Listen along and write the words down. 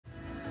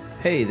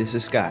Hey, this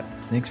is Scott.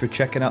 Thanks for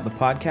checking out the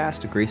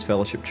podcast of Grace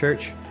Fellowship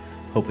Church.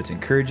 Hope it's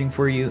encouraging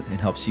for you and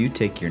helps you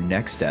take your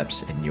next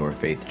steps in your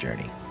faith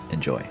journey.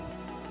 Enjoy.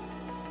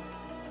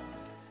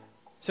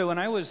 So when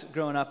I was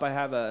growing up, I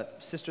have a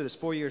sister that's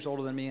 4 years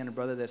older than me and a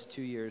brother that's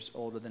 2 years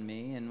older than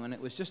me. And when it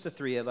was just the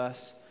three of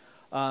us,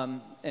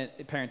 and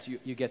parents,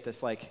 you get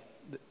this, like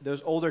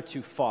those older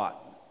two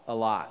fought a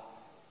lot.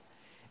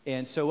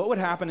 And so what would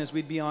happen is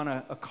we'd be on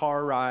a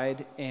car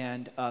ride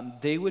and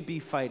they would be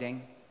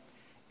fighting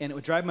and it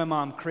would drive my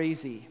mom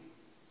crazy.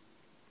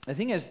 The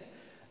thing is,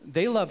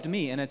 they loved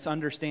me and it's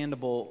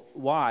understandable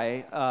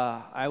why.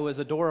 I was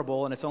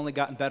adorable and it's only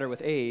gotten better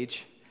with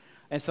age.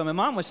 And so my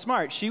mom was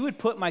smart. She would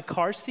put my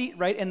car seat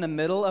right in the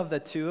middle of the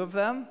two of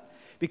them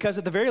because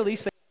at the very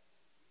least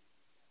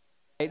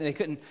they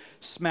couldn't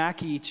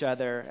smack each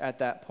other at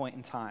that point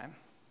in time.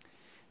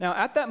 Now,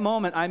 at that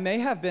moment, I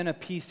may have been a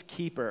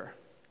peacekeeper,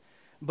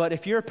 but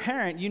if you're a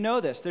parent, you know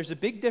this. There's a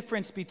big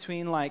difference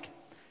between like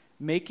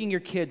making your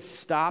kids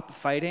stop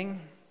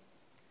fighting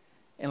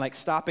and like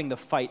stopping the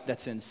fight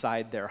that's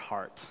inside their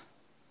heart.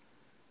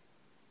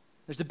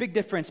 There's a big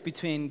difference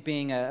between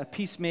being a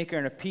peacemaker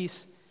and a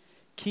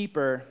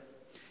peacekeeper.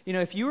 You know,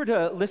 if you were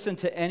to listen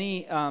to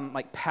any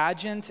like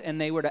pageant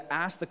and they were to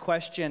ask the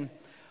question,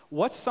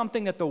 what's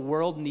something that the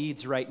world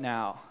needs right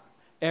now?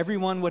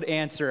 Everyone would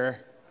answer,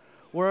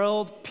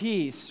 world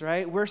peace,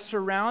 right? We're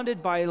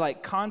surrounded by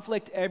like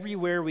conflict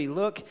everywhere we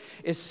look,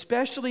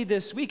 especially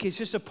this week. It's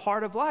just a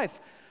part of life.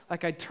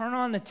 Like I turn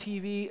on the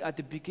TV at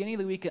the beginning of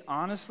the week and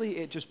honestly,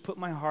 it just put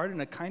my heart in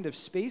a kind of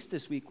space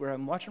this week where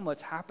I'm watching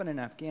what's happened in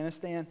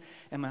Afghanistan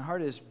and my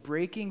heart is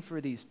breaking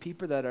for these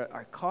people that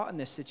are caught in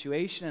this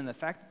situation and the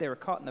fact that they were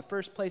caught in the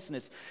first place, and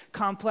it's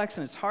complex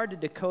and it's hard to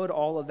decode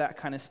all of that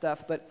kind of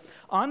stuff. But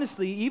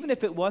honestly, even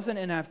if it wasn't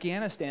in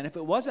Afghanistan, if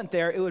it wasn't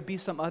there, it would be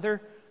some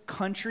other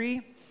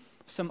country,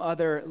 some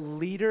other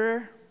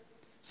leader,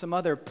 some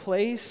other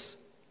place.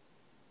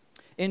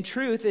 In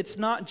truth, it's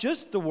not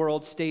just the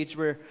world stage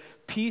where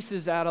peace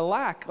is out of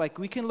lack. Like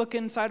we can look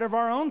inside of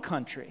our own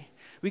country.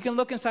 We can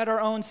look inside our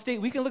own state.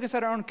 We can look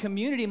inside our own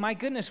community. My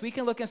goodness, we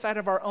can look inside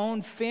of our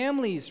own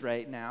families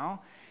right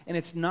now. And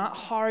it's not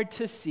hard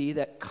to see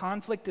that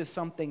conflict is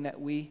something that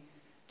we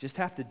just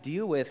have to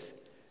deal with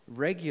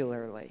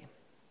regularly.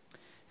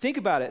 Think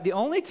about it. The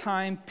only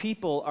time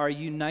people are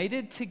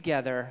united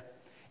together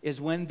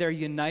is when they're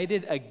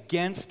united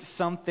against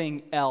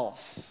something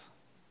else.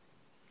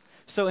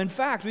 So in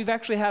fact, we've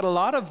actually had a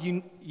lot of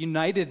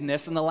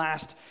unitedness in the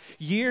last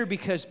year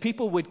because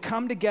people would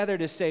come together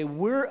to say,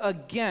 we're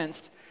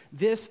against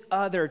this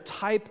other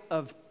type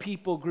of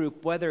people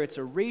group, whether it's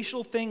a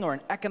racial thing or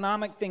an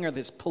economic thing or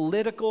this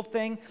political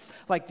thing.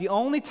 Like the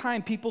only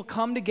time people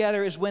come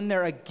together is when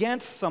they're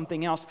against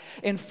something else.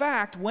 In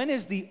fact, when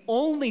is the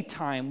only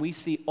time we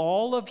see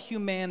all of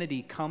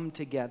humanity come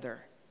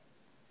together?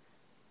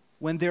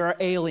 When there are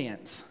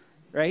aliens.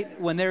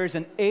 Right? When there is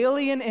an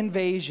alien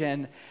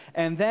invasion,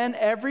 and then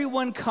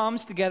everyone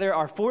comes together,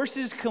 our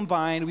forces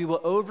combined, we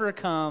will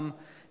overcome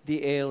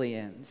the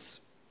aliens.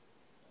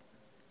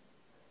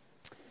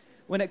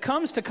 When it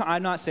comes to,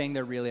 I'm not saying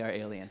there really are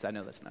aliens. I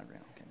know that's not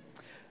real. Okay.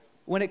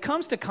 When it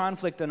comes to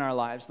conflict in our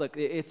lives, look,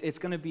 it's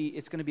going to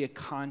be a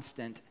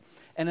constant.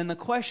 And then the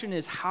question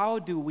is, how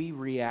do we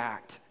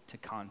react to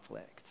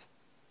conflict?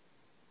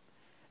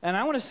 And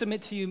I want to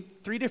submit to you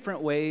three different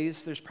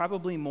ways. There's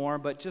probably more,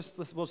 but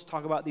we'll just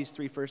talk about these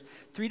three first.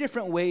 Three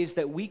different ways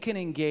that we can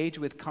engage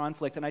with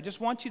conflict. And I just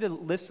want you to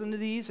listen to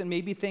these and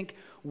maybe think,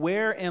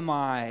 where am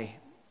I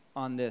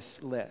on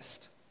this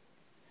list?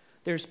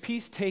 There's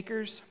peace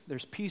takers,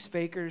 there's peace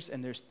fakers,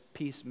 and there's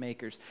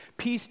peacemakers.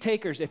 Peace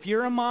takers, if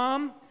you're a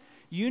mom,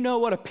 you know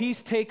what a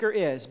peace taker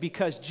is,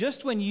 because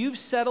just when you've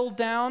settled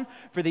down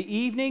for the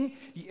evening,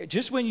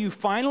 just when you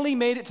finally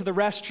made it to the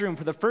restroom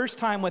for the first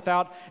time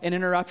without an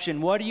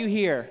interruption, what do you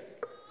hear?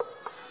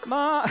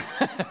 Mom,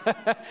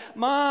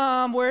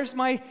 Mom, where's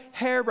my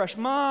hairbrush?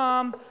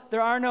 Mom,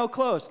 there are no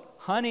clothes.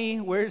 Honey,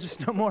 where's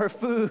no more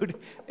food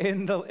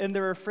in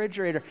the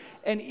refrigerator?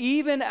 And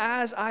even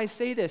as I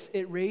say this,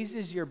 it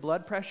raises your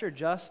blood pressure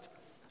just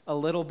a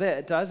little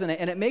bit, doesn't it?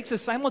 And it makes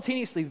us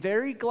simultaneously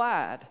very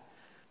glad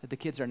that the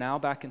kids are now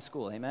back in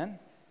school. Amen?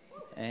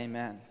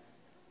 Amen.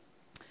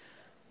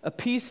 A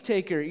peace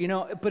taker,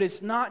 but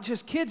it's not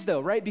just kids though,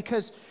 right?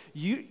 Because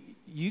you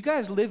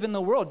guys live in the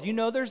world. You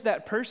know there's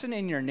that person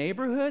in your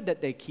neighborhood that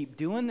they keep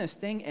doing this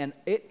thing, and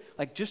it,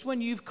 like, just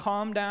when you've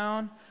calmed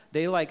down,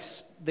 they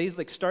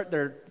start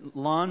their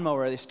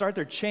lawnmower, they start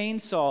their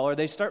chainsaw, or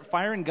they start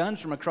firing guns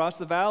from across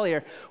the valley,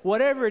 or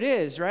whatever it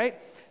is, right?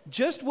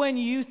 Just when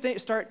you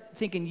start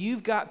thinking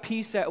you've got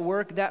peace at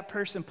work, that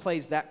person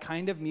plays that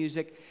kind of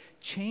music,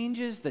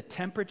 changes the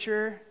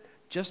temperature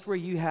just where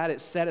you had it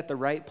set at the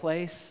right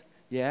place.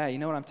 Yeah, you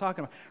know what I'm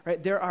talking about,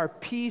 right? There are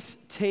peace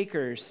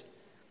takers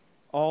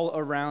all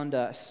around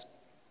us.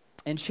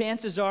 And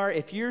chances are,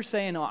 if you're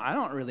saying, oh, I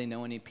don't really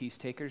know any peace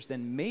takers,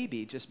 then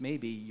maybe, just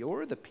maybe,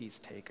 you're the peace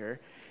taker.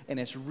 And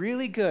it's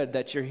really good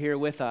that you're here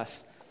with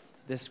us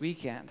this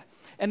weekend.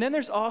 And then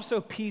there's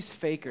also peace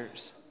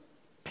fakers.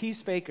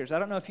 Peace fakers. I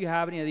don't know if you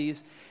have any of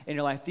these in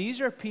your life.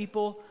 These are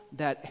people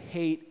that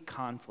hate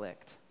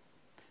conflict.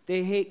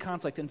 They hate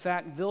conflict. In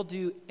fact, they'll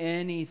do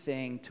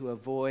anything to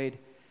avoid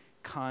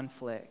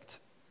conflict.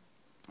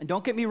 And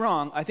don't get me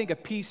wrong, I think a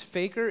peace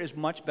faker is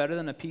much better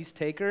than a peace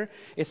taker.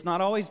 It's not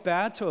always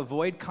bad to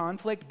avoid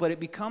conflict, but it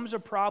becomes a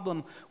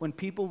problem when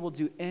people will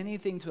do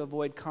anything to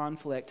avoid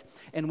conflict,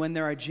 and when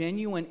there are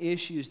genuine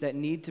issues that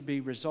need to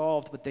be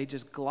resolved, but they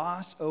just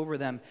gloss over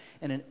them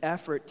in an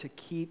effort to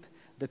keep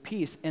the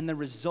peace. And the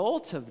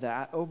result of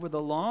that over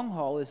the long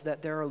haul is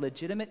that there are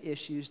legitimate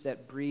issues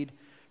that breed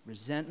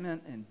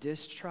resentment and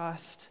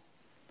distrust.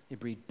 They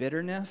breed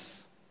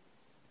bitterness.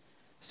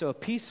 So a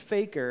peace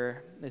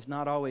faker is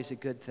not always a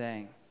good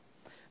thing.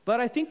 But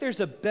I think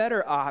there's a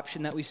better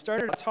option that we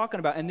started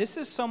talking about, and this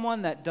is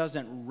someone that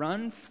doesn't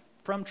run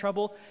from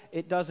trouble,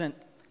 it doesn't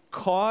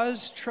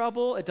cause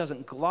trouble, it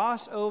doesn't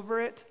gloss over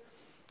it,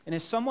 and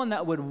is someone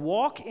that would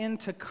walk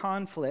into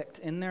conflict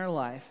in their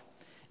life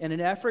in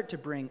an effort to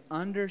bring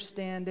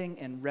understanding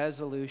and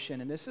resolution.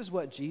 And this is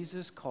what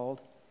Jesus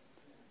called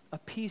a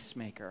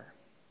peacemaker.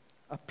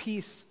 A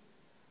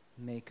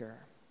peacemaker.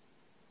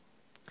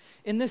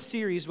 In this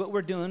series, what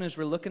we're doing is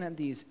we're looking at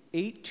these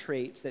 8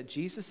 traits that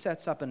Jesus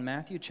sets up in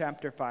Matthew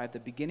chapter 5, the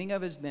beginning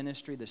of his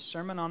ministry, the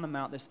Sermon on the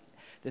Mount,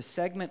 this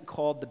segment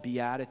called the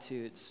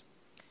Beatitudes.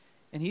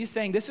 And he's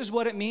saying this is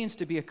what it means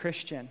to be a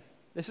Christian.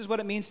 This is what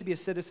it means to be a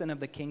citizen of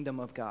the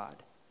kingdom of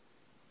God.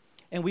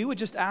 And we would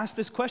just ask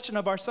this question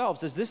of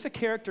ourselves: is this a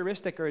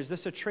characteristic or is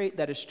this a trait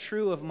that is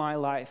true of my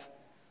life?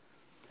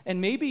 And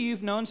maybe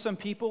you've known some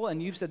people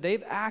and you've said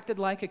they've acted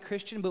like a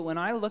Christian, but when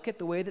I look at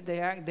the way that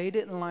they act, they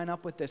didn't line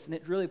up with this, and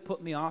it really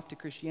put me off to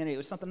Christianity. It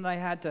was something that I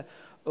had to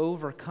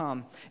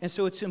overcome. And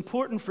so it's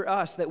important for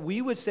us that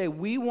we would say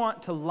we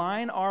want to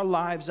line our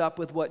lives up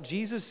with what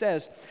Jesus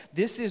says.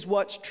 This is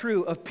what's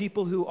true of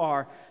people who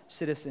are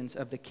citizens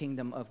of the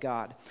kingdom of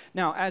God.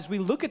 Now, as we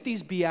look at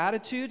these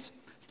Beatitudes,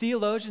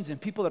 theologians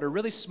and people that are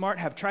really smart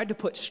have tried to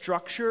put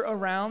structure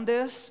around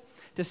this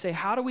to say,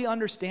 how do we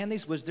understand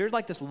these? Was there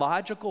like this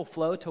logical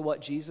flow to what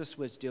Jesus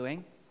was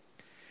doing?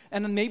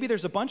 And then maybe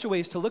there's a bunch of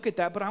ways to look at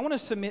that, but I want to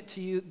submit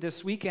to you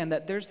this weekend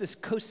that there's this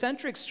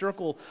concentric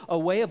circle, a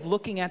way of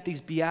looking at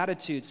these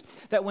Beatitudes,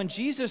 that when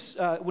Jesus,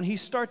 when he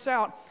starts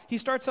out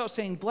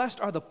saying,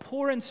 blessed are the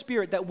poor in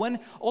spirit, that when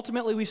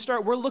ultimately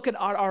we're looking at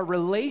our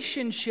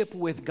relationship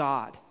with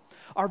God.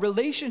 Our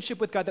relationship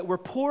with God, that we're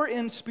poor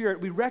in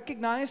spirit. We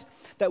recognize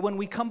that when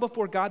we come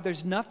before God,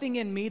 there's nothing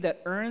in me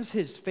that earns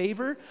his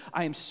favor.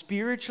 I am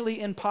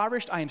spiritually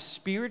impoverished. I am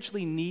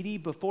spiritually needy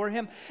before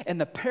him. And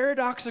the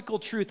paradoxical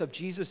truth of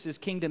Jesus'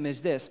 kingdom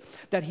is this,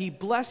 that he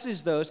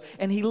blesses those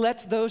and he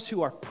lets those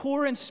who are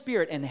poor in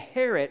spirit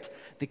inherit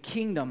the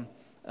kingdom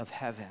of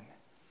heaven.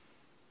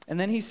 And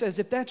then he says,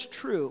 if that's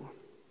true,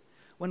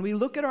 when we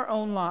look at our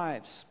own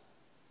lives,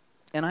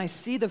 and I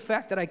see the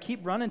fact that I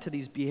keep running to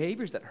these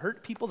behaviors that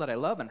hurt people that I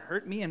love and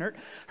hurt me and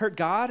hurt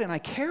God, and I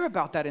care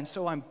about that, and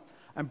so I'm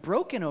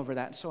broken over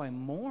that, and so I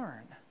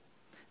mourn.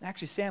 And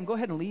actually, Sam, go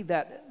ahead and leave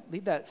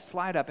that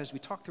slide up as we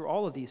talk through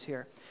all of these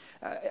here.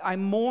 I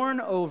mourn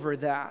over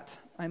that.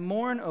 I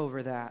mourn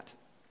over that.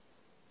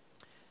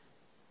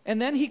 And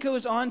then he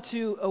goes on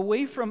to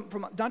away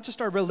from not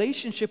just our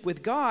relationship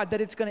with God, that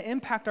it's going to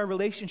impact our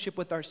relationship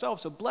with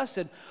ourselves. So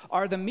blessed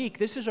are the meek.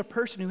 This is a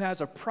person who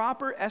has a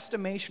proper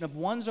estimation of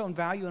one's own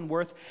value and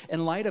worth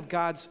in light of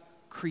God's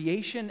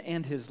creation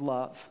and his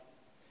love.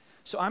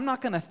 So I'm not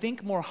going to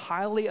think more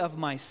highly of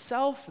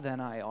myself than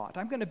I ought.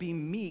 I'm going to be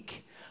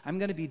meek. I'm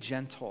going to be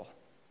gentle.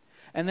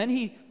 And then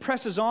he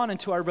presses on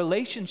into our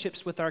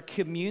relationships with our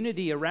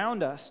community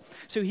around us.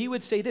 So he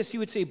would say this, he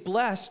would say,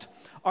 blessed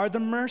are the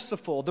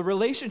merciful. The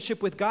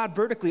relationship with God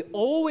vertically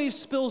always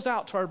spills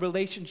out to our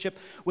relationship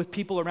with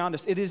people around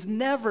us. It is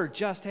never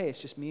just, hey,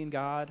 it's just me and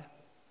God.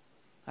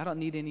 I don't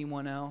need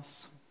anyone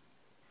else.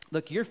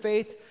 Look, your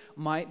faith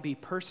might be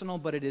personal,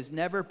 but it is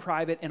never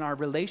private, and our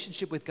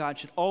relationship with God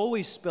should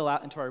always spill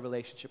out into our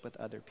relationship with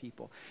other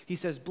people. He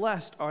says,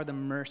 blessed are the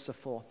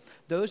merciful,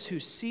 those who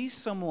see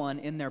someone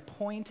in their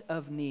point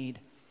of need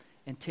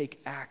and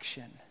take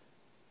action.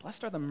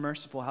 Blessed are the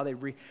merciful, how they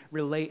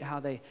relate,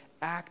 how they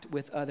act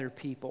with other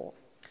people.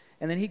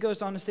 And then he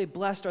goes on to say,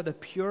 blessed are the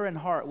pure in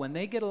heart. When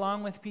they get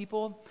along with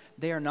people,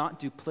 they are not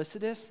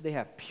duplicitous. They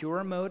have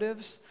pure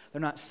motives. They're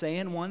not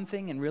saying one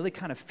thing and really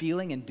kind of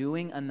feeling and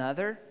doing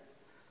another.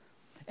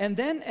 And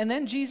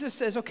then Jesus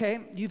says, okay,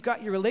 you've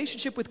got your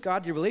relationship with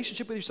God, your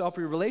relationship with yourself,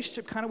 your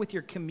relationship kind of with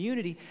your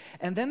community.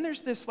 And then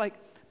there's this like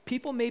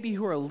people maybe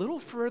who are a little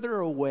further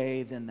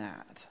away than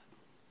that.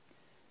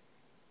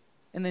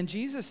 And then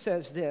Jesus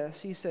says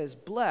this, he says,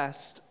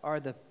 blessed are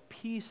the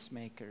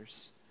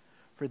peacemakers,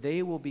 for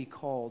they will be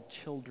called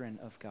children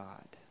of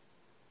God.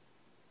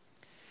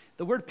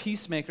 The word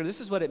peacemaker,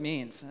 this is what it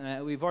means.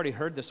 We've already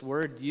heard this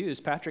word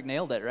used. Patrick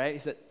nailed it, right? He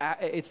said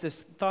it's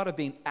this thought of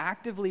being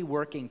actively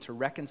working to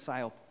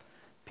reconcile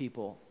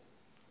people.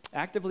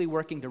 Actively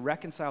working to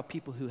reconcile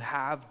people who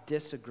have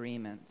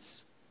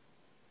disagreements.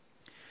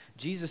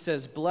 Jesus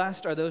says,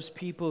 blessed are those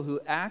people who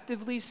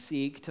actively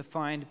seek to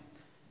find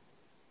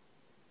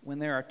when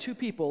there are two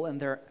people and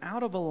they're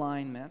out of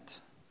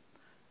alignment,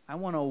 I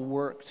want to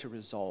work to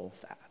resolve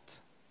that.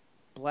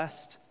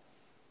 Blessed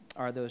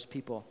are those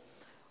people.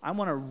 I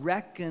want to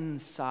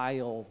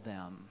reconcile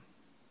them.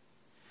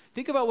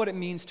 Think about what it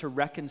means to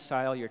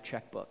reconcile your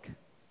checkbook.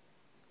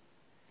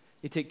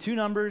 You take two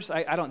numbers.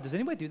 Does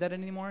anybody do that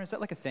anymore? Is that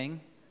like a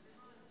thing?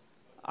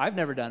 I've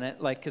never done it,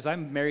 because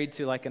I'm married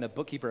to a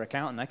bookkeeper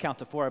accountant. I count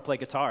to 4, I play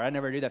guitar. I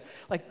never do that.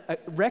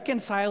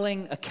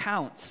 Reconciling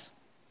accounts.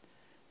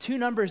 Two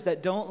numbers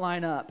that don't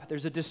line up.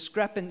 There's a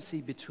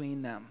discrepancy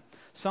between them.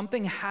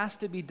 Something has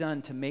to be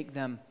done to make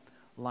them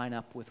line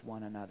up with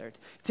one another.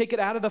 Take it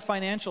out of the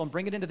financial and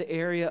bring it into the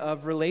area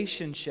of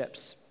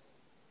relationships.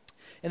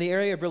 In the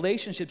area of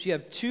relationships, you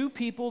have two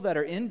people that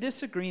are in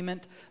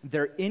disagreement.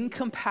 They're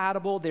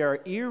incompatible. There are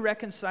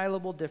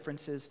irreconcilable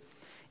differences.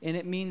 And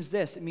it means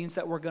this. It means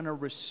that we're going to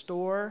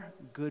restore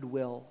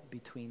goodwill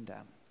between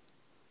them.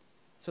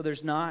 So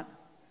there's not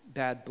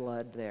bad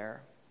blood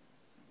there.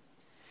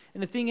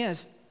 And the thing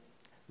is,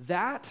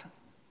 that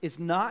is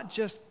not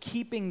just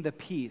keeping the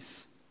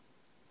peace.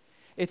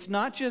 It's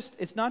not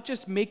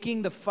just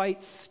making the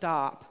fight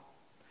stop.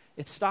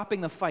 It's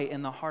stopping the fight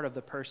in the heart of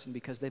the person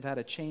because they've had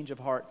a change of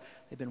heart.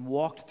 They've been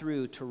walked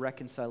through to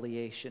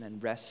reconciliation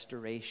and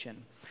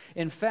restoration.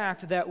 In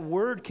fact, that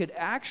word could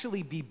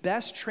actually be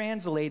best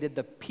translated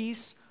the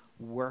peace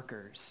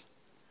workers.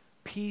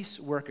 Peace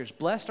workers.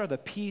 Blessed are the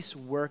peace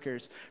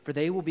workers, for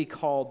they will be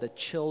called the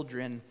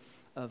children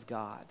of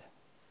God.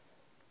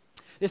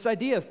 This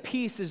idea of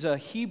peace is a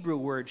Hebrew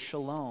word,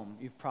 shalom.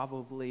 You've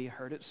probably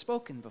heard it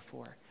spoken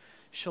before.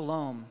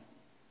 Shalom.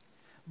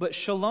 But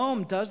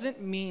shalom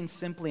doesn't mean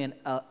simply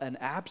an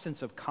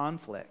absence of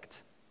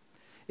conflict.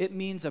 It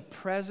means a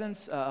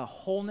presence, a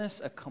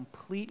wholeness, a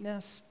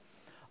completeness,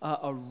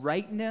 a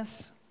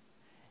rightness,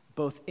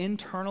 both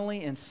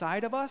internally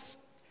inside of us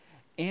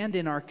and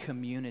in our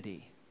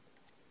community.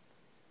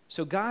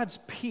 So God's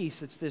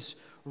peace, it's this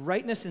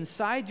rightness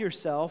inside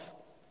yourself,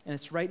 and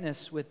it's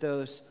rightness with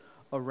those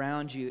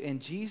around you.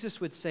 And Jesus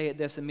would say it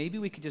this, and maybe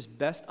we could just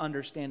best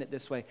understand it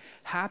this way.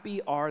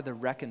 Happy are the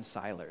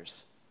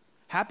reconcilers.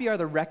 Happy are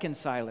the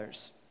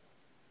reconcilers.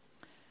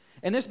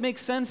 And this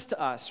makes sense to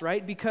us,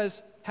 right?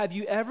 Because have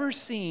you ever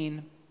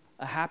seen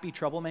a happy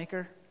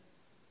troublemaker? Have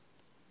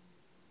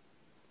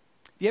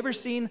you ever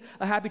seen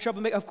a happy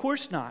troublemaker? Of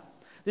course not.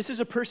 This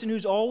is a person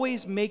who's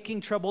always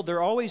making trouble.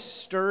 They're always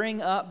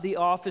stirring up the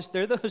office.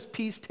 They're those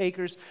peace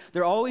takers.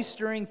 They're always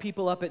stirring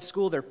people up at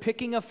school. They're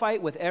picking a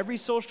fight with every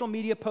social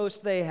media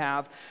post they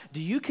have.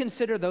 Do you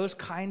consider those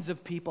kinds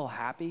of people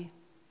happy?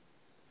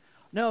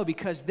 No,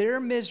 because they're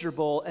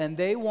miserable and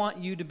they want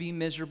you to be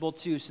miserable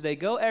too. So they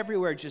go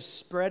everywhere just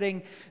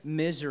spreading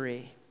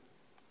misery.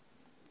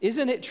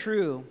 Isn't it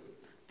true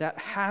that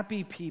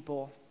happy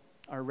people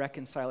are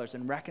reconcilers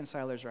and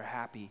reconcilers are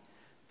happy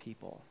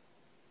people?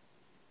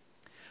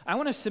 I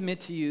want to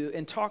submit to you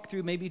and talk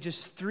through maybe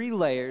just 3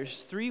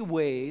 layers, 3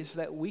 ways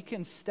that we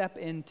can step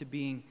into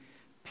being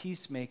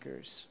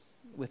peacemakers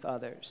with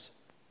others.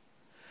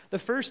 The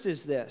first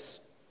is this.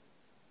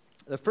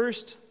 The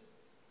first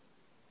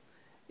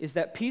is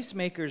that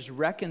peacemakers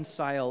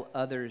reconcile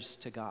others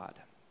to God.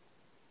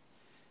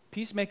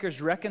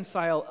 Peacemakers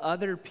reconcile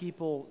other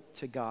people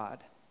to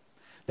God.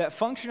 That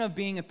function of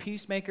being a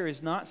peacemaker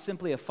is not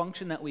simply a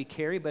function that we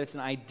carry, but it's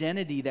an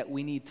identity that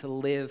we need to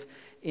live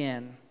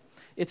in.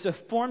 It's a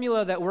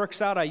formula that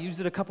works out. I used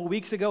it a couple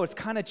weeks ago. It's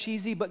kind of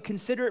cheesy, but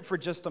consider it for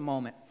just a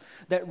moment.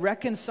 That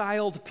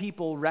reconciled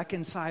people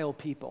reconcile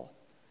people.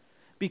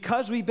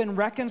 Because we've been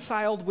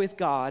reconciled with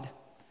God,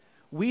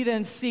 we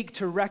then seek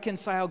to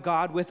reconcile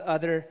God with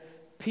other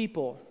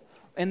people.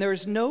 And there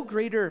is no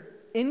greater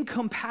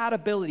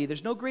incompatibility,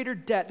 there's no greater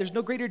debt, there's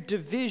no greater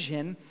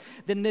division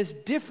than this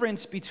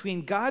difference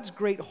between God's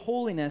great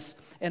holiness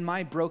and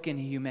my broken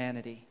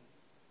humanity.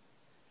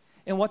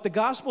 And what the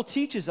gospel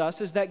teaches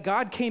us is that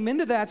God came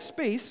into that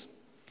space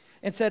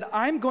and said,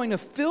 I'm going to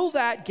fill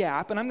that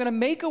gap and I'm going to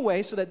make a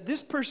way so that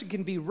this person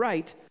can be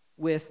right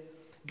with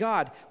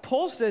God.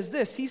 Paul says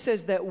this, he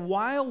says that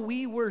while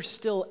we were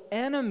still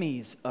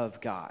enemies of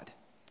God,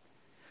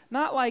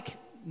 not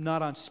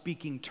on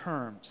speaking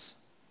terms,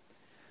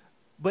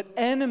 but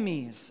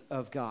enemies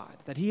of God,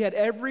 that he had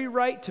every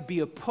right to be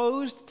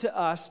opposed to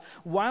us.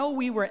 While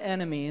we were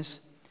enemies,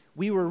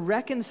 we were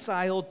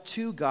reconciled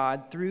to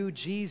God through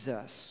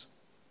Jesus.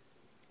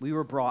 We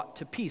were brought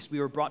to peace. We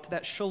were brought to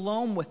that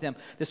shalom with him,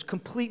 this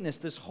completeness,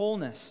 this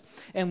wholeness.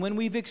 And when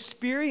we've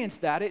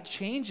experienced that, it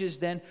changes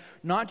then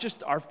not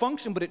just our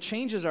function, but it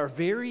changes our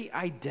very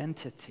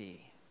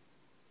identity.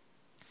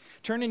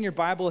 Turn in your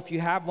Bible, if you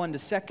have one, to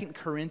 2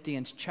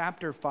 Corinthians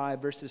chapter 5,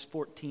 verses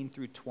 14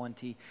 through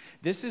 20.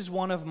 This is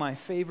one of my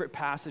favorite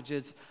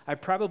passages. I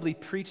probably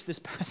preach this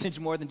passage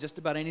more than just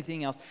about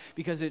anything else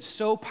because it's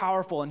so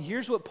powerful. And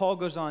here's what Paul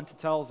goes on to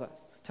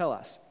tell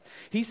us.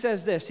 He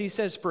says this, he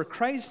says, for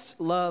Christ's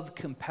love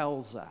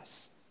compels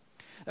us.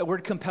 That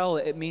word compel,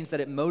 it means that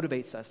it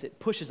motivates us, it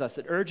pushes us,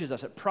 it urges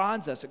us, it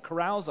prods us, it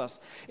corrals us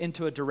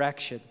into a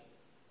direction.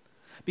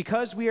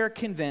 Because we are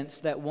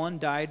convinced that one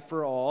died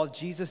for all,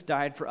 Jesus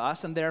died for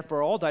us, and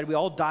therefore all died. We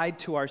all died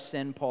to our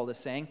sin, Paul is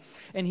saying.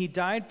 And he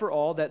died for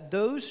all, that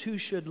those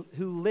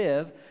who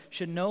live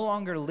should no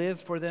longer live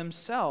for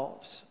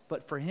themselves,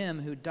 but for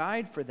him who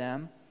died for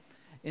them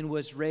and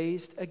was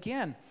raised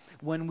again.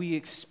 When we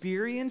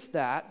experience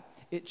that,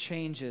 it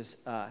changes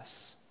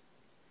us.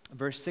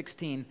 Verse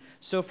 16,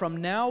 so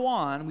from now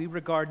on, we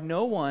regard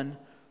no one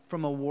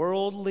from a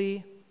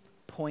worldly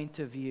point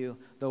of view.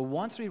 Though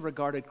once we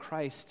regarded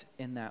Christ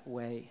in that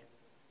way,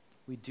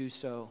 we do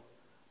so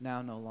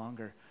now no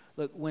longer.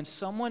 Look, when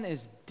someone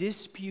is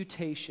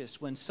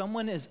disputatious, when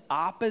someone is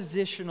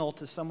oppositional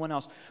to someone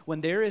else, when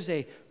there is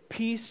a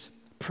peace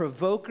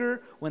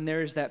provoker, when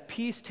there is that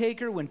peace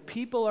taker, when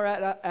people are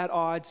at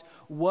odds,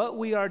 what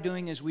we are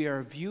doing is we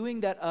are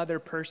viewing that other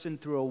person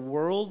through a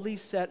worldly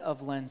set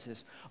of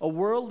lenses. A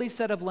worldly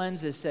set of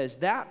lenses says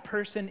that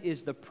person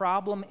is the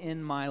problem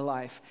in my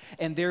life,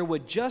 and there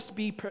would just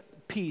be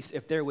peace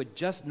if there would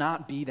just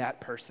not be that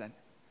person.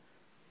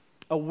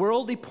 A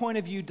worldly point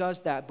of view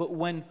does that, but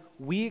when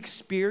we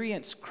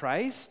experience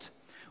Christ,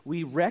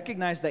 we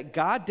recognize that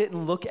God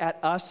didn't look at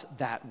us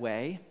that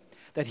way,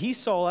 that he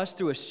saw us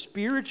through a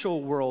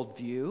spiritual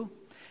worldview,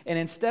 and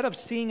instead of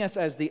seeing us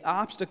as the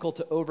obstacle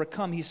to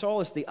overcome, he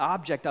saw us the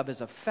object of his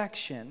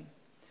affection.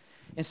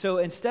 And so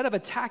instead of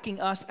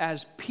attacking us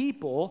as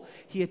people,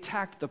 he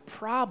attacked the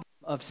problem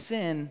of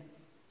sin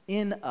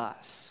in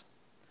us.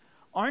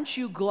 Aren't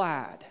you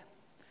glad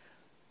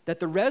that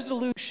the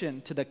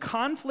resolution to the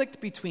conflict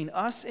between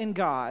us and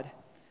God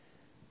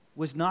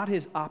was not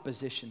his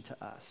opposition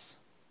to us,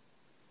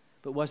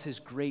 but was his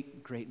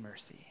great, great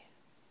mercy?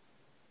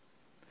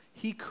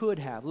 He could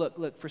have.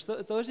 Look, for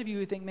those of you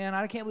who think, man,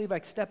 I can't believe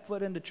I stepped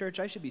foot into church,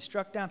 I should be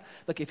struck down.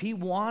 Look, if he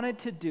wanted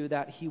to do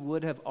that, he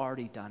would have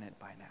already done it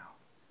by now.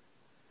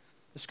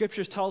 The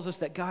scriptures tells us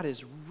that God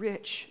is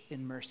rich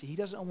in mercy. He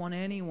doesn't want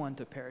anyone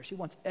to perish. He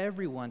wants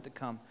everyone to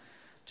come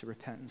to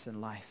repentance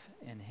and life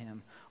in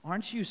him.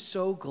 Aren't you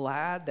so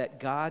glad that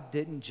God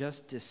didn't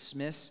just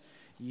dismiss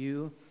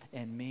you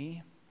and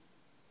me?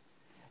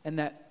 And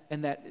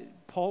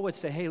that Paul would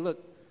say, hey,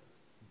 look,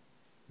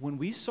 when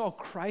we saw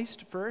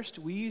Christ first,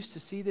 we used to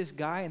see this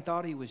guy and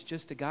thought he was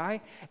just a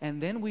guy,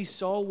 and then we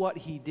saw what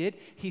he did.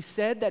 He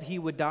said that he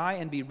would die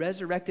and be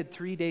resurrected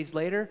 3 days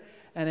later,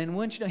 and then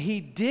once you know,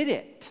 he did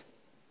it.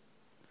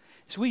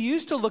 So we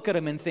used to look at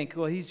him and think,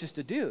 well, he's just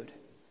a dude.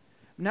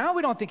 Now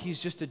we don't think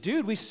he's just a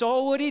dude. We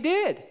saw what he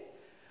did.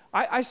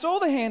 I saw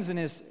the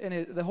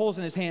the holes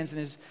in his hands and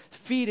his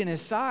feet in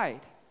his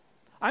side.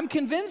 I'm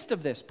convinced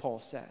of this, Paul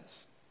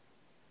says.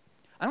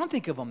 I don't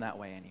think of him that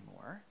way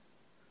anymore.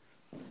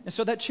 And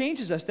so that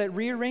changes us, that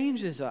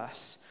rearranges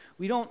us.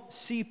 We don't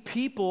see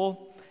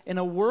people in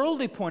a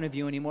worldly point of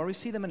view anymore. We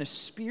see them in a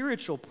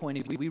spiritual point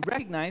of view. We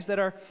recognize that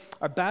our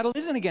battle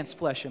isn't against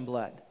flesh and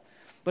blood,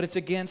 but it's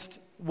against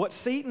what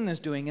Satan is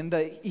doing and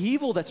the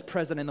evil that's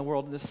present in the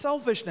world and the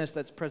selfishness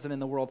that's present in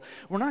the world.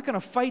 We're not going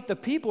to fight the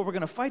people. We're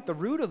going to fight the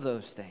root of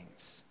those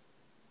things.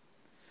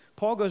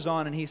 Paul goes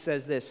on and he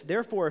says this,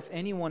 therefore, if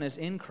anyone is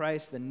in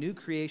Christ, the new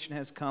creation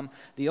has come.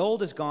 The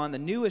old is gone. The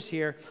new is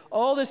here.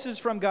 All this is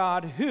from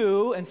God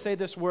who, and say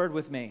this word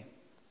with me,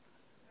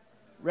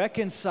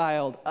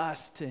 reconciled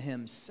us to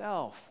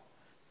himself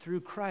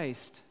through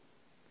Christ.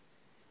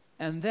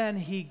 And then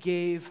he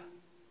gave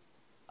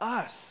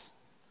us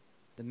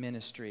the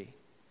ministry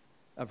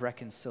of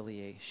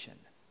reconciliation.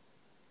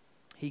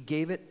 He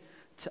gave it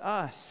to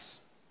us.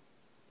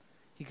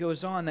 He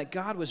goes on that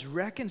God was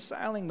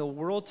reconciling the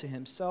world to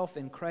himself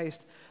in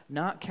Christ,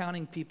 not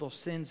counting people's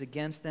sins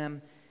against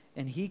them,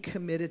 and he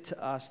committed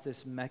to us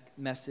this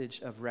message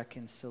of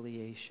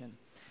reconciliation.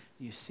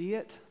 You see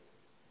it?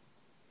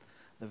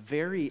 The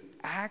very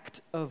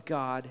act of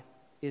God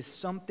is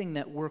something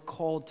that we're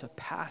called to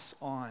pass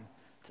on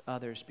to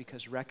others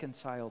because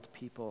reconciled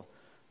people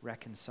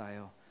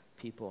reconcile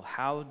people.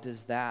 How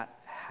does that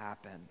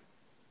happen?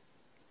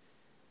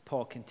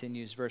 Paul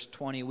continues, verse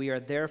 20, we are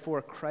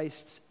therefore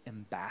Christ's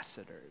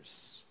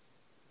ambassadors.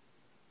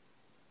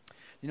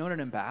 You know what an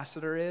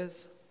ambassador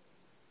is?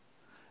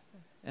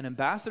 An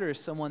ambassador is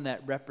someone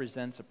that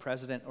represents a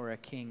president or a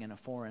king in a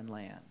foreign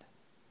land.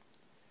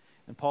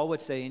 And Paul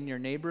would say in your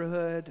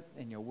neighborhood,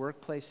 in your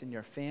workplace, in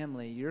your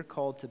family, you're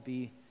called to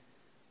be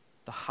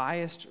the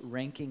highest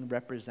ranking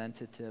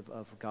representative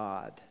of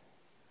God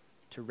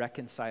to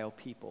reconcile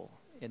people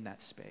in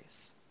that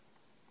space.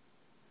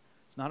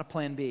 It's not a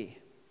plan B.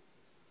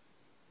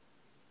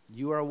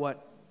 You are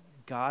what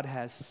God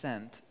has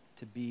sent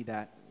to be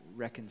that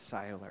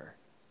reconciler.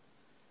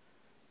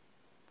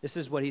 This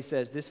is what he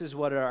says. This is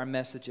what our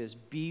message is.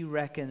 Be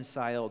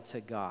reconciled to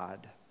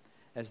God,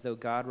 as though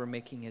God were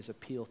making his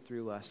appeal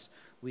through us.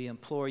 We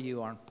implore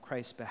you on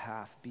Christ's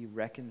behalf, be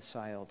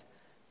reconciled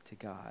to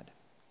God.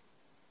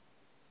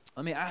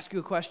 Let me ask you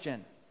a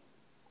question.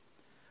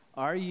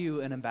 Are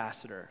you an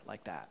ambassador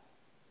like that?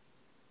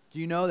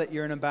 Do you know that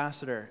you're an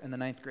ambassador in the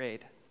 9th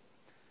grade?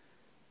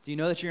 Do you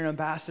know that you're an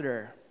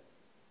ambassador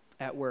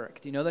at work?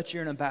 Do you know that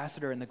you're an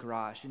ambassador in the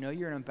garage? Do you know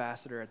you're an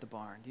ambassador at the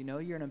barn? Do you know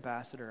you're an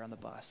ambassador on the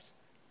bus?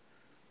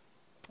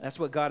 That's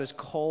what God has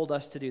called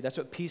us to do. That's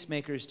what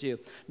peacemakers do.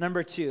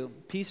 Number 2,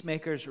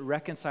 peacemakers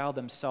reconcile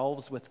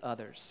themselves with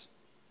others.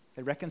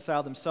 They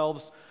reconcile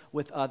themselves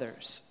with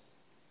others.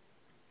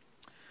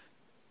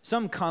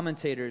 Some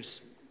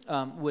commentators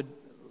would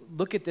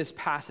look at this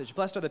passage,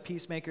 blessed are the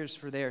peacemakers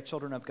for they are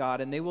children of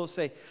God, and they will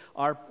say,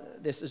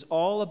 this is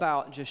all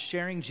about just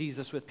sharing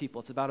Jesus with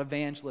people. It's about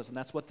evangelism.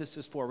 That's what this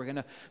is for. We're going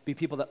to be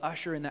people that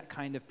usher in that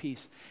kind of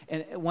peace.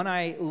 And when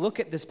I look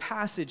at this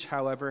passage,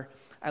 however,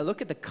 I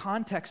look at the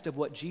context of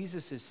what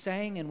Jesus is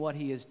saying and what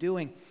he is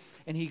doing,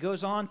 and he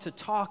goes on to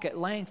talk at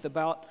length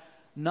about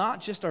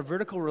not just our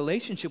vertical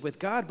relationship with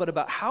God, but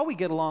about how we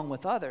get along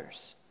with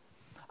others.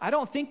 I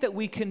don't think that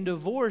we can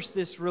divorce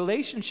this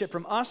relationship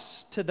from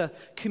us to the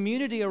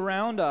community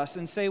around us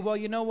and say, well,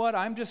 you know what,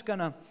 I'm just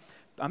gonna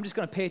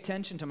pay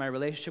attention to my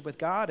relationship with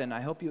God, and I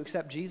hope you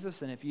accept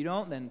Jesus, and if you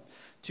don't, then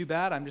too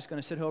bad, I'm just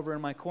gonna sit over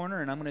in my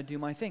corner and I'm gonna do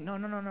my thing.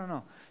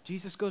 No.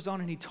 Jesus goes on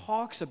and he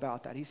talks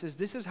about that. He says,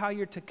 this is how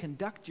you're to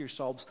conduct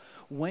yourselves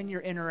when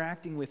you're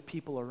interacting with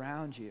people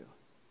around you.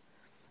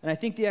 And I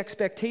think the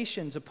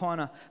expectations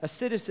upon a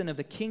citizen of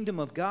the kingdom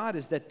of God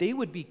is that they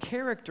would be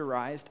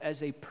characterized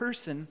as a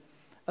person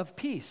of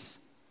peace.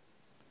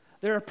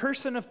 They're a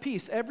person of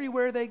peace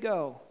everywhere they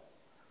go.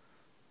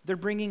 They're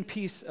bringing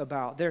peace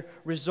about. They're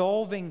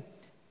resolving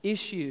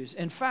issues.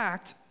 In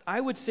fact, I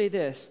would say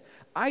this,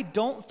 I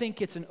don't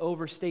think it's an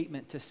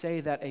overstatement to say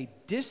that a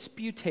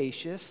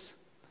disputatious,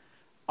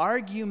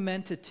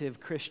 argumentative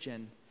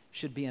Christian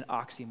should be an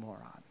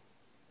oxymoron.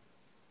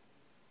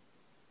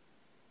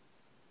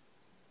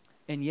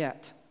 And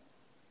yet,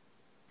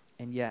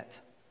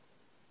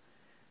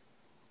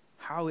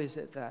 how is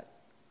it that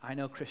I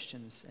know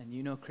Christians and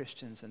you know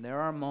Christians, and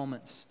there are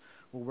moments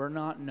where we're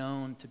not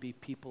known to be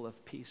people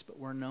of peace, but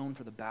we're known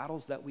for the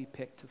battles that we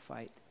pick to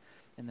fight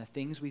and the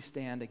things we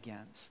stand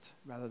against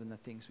rather than the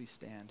things we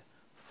stand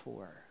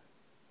for.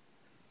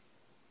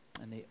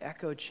 And the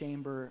echo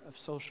chamber of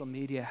social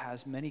media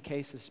has many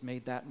cases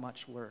made that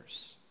much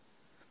worse.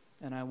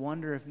 And I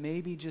wonder if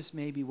maybe, just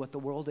maybe, what the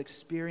world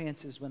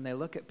experiences when they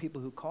look at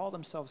people who call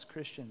themselves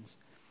Christians,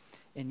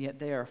 and yet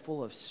they are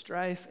full of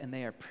strife and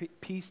they are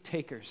peace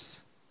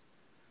takers.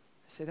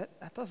 Say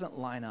that doesn't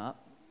line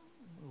up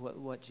with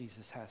what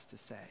Jesus has to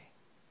say.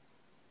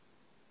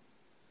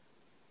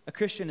 A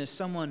Christian is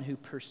someone who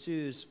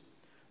pursues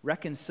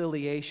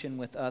reconciliation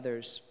with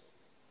others.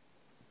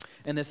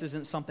 And this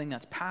isn't something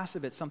that's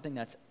passive, it's something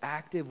that's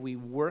active. We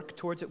work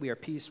towards it. We are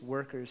peace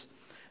workers.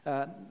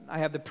 I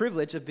have the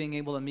privilege of being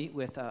able to meet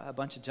with a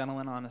bunch of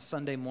gentlemen on a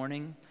Sunday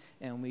morning,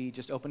 and we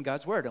just open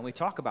God's Word and we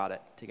talk about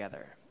it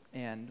together.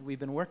 And we've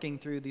been working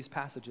through these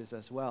passages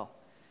as well.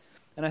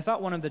 And I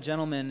thought one of the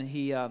gentlemen,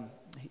 he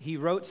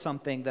wrote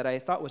something that I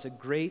thought was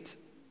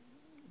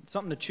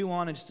something to chew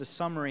on, and just a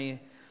summary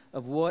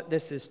of what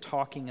this is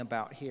talking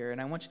about here. And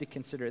I want you to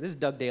consider it. This is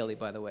Doug Daly,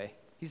 by the way.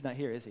 He's not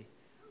here, is he?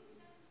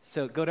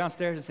 So go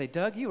downstairs and say,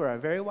 Doug, you are a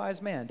very wise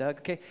man, Doug.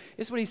 Okay,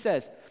 this is what he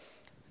says.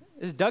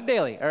 This is Doug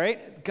Daly, all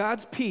right?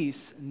 God's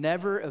peace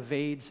never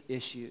evades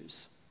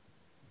issues.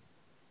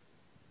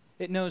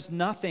 It knows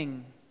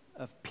nothing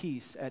of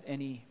peace at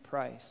any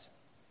price.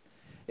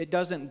 It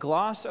doesn't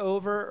gloss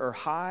over or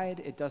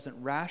hide. It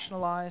doesn't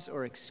rationalize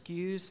or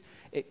excuse.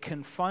 It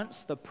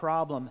confronts the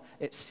problem.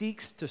 It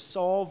seeks to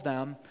solve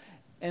them.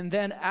 And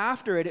then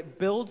after it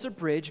builds a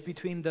bridge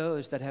between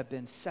those that have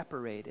been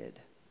separated.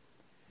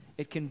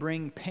 It can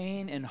bring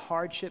pain and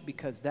hardship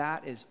because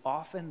that is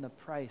often the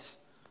price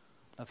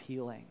of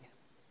healing.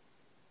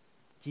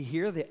 Do you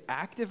hear the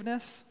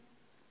activeness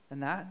in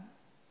that?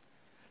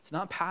 It's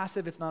not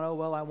passive. It's not, oh,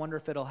 well, I wonder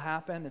if it'll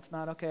happen. It's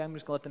not, okay, I'm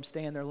just going to let them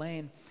stay in their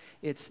lane.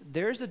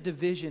 There's a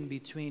division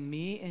between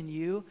me and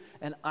you,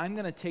 and I'm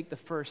going to take the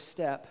first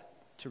step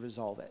to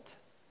resolve it.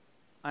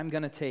 I'm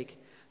going to take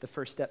the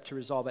first step to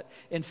resolve it.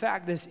 In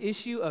fact, this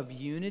issue of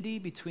unity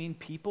between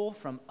people,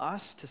 from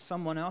us to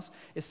someone else,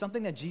 is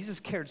something that Jesus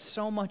cared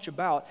so much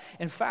about.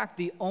 In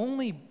fact,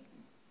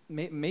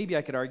 maybe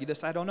I could argue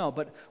this, I don't know,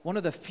 but one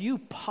of the few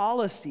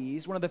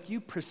policies, one of the few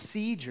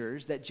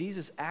procedures that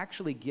Jesus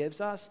actually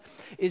gives us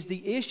is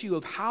the issue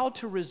of how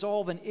to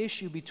resolve an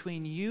issue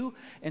between you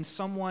and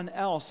someone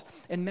else.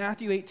 In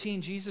Matthew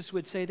 18, Jesus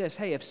would say this,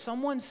 hey, if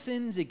someone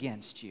sins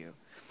against you,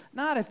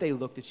 not if they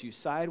looked at you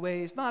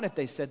sideways, not if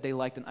they said they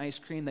liked an ice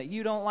cream that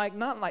you don't like,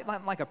 not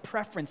like a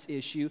preference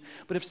issue,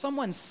 but if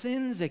someone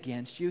sins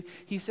against you,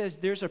 he says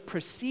there's a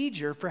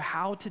procedure for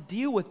how to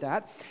deal with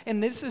that,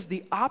 and this is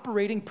the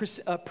operating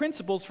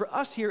principles for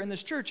us here in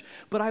this church.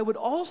 But I would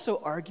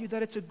also argue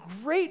that it's a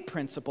great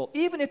principle.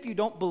 Even if you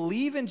don't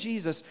believe in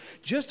Jesus,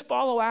 just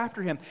follow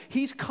after him.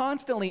 He's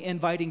constantly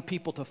inviting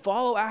people to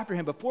follow after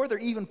him before they're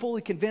even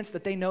fully convinced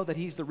that they know that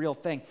he's the real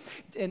thing.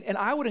 And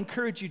I would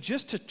encourage you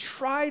just to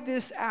try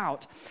this out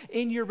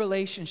in your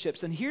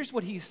relationships. And here's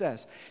what he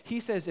says. He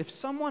says, if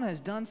someone has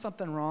done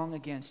something wrong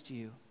against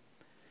you,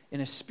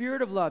 in a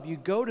spirit of love, you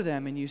go to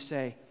them and you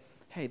say,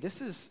 hey,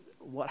 this is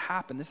what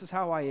happened. This is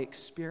how I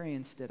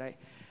experienced it.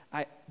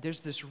 There's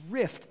this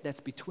rift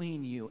that's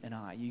between you and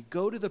I. You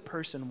go to the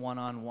person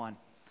one-on-one.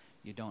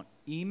 You don't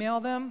email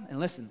them. And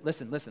listen,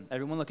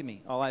 everyone look at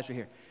me. All eyes are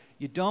here.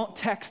 You don't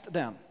text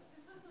them.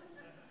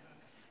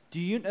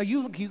 You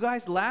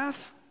guys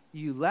laugh?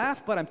 You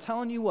laugh, but I'm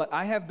telling you what,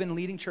 I have been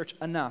leading church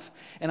enough,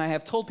 and I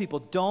have told people,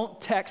 don't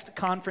text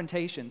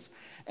confrontations.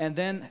 And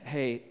then,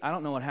 hey, I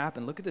don't know what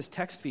happened. Look at this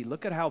text feed.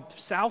 Look at how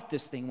south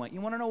this thing went.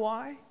 You want to know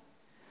why?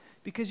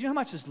 Because you know how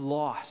much is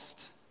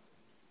lost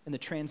in the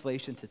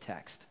translation to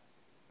text.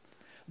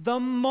 The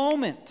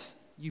moment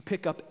you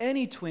pick up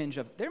any twinge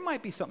of, there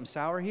might be something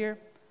sour here,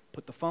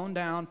 put the phone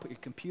down, put your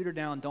computer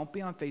down, don't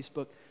be on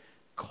Facebook,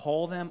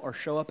 call them or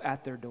show up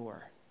at their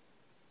door.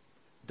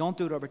 Don't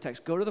do it over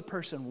text. Go to the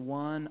person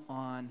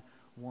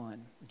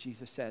one-on-one,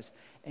 Jesus says,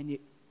 and you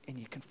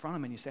confront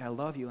them and you say, I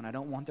love you and I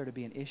don't want there to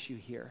be an issue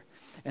here.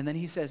 And then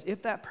he says,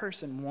 if that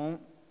person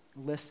won't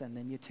listen,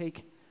 then you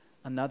take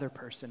another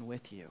person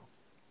with you.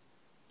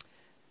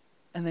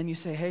 And then you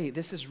say, hey,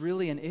 this is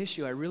really an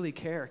issue. I really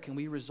care. Can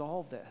we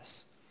resolve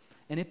this?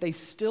 And if they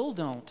still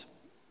don't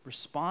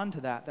respond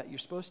to that you're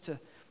supposed to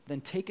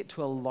then take it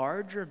to a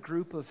larger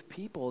group of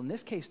people. In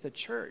this case, the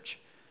church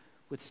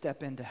would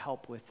step in to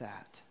help with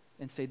that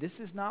and say, this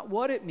is not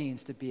what it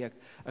means to be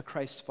a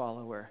Christ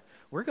follower.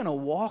 We're going to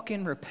walk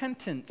in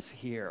repentance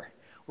here.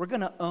 We're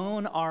going to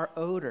own our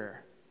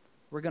odor.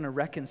 We're going to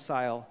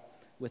reconcile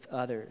with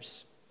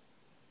others.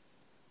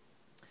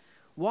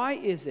 Why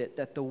is it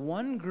that the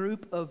one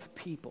group of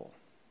people,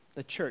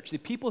 the church, the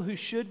people who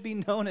should be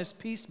known as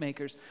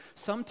peacemakers,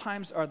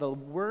 sometimes are the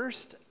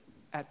worst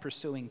at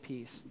pursuing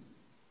peace?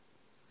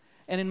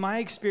 And in my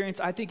experience,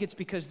 I think it's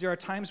because there are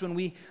times when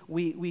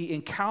we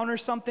encounter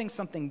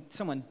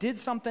someone did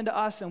something to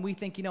us, and we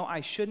think, I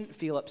shouldn't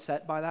feel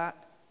upset by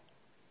that.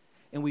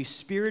 And we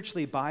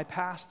spiritually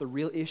bypass the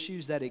real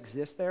issues that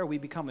exist there. We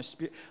become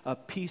a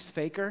peace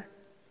faker.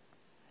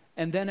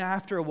 And then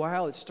after a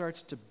while, it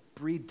starts to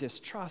breed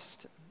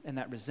distrust and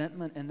that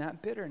resentment and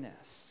that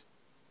bitterness.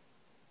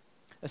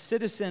 A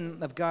citizen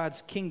of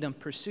God's kingdom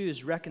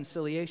pursues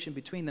reconciliation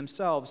between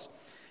themselves,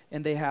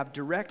 and they have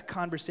direct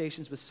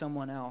conversations with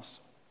someone else.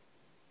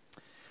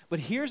 But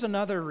here's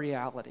another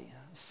reality.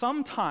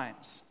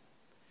 Sometimes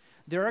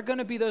there are going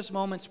to be those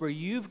moments where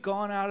you've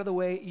gone out of the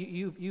way,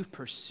 you've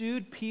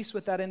pursued peace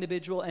with that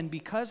individual, and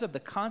because of the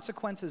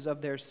consequences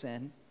of their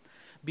sin,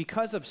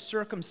 because of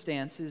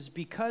circumstances,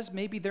 because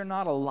maybe they're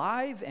not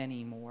alive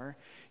anymore,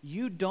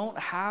 you don't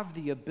have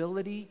the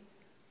ability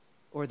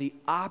or the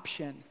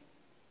option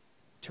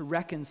to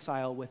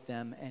reconcile with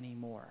them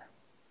anymore.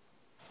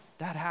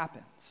 That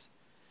happens.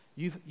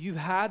 You've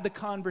had the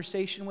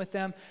conversation with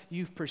them,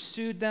 you've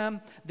pursued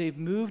them, they've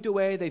moved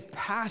away, they've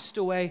passed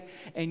away,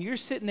 and you're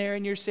sitting there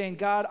and you're saying,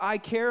 God, I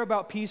care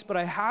about peace, but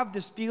I have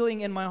this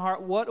feeling in my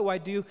heart. What do I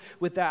do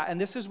with that?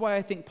 And this is why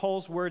I think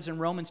Paul's words in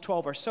Romans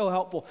 12 are so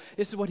helpful.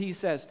 This is what he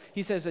says.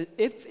 He says, if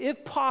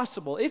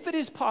it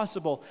is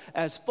possible,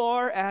 as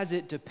far as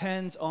it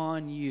depends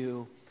on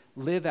you,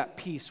 live at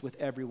peace with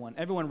everyone.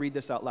 Everyone read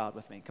this out loud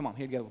with me. Come on,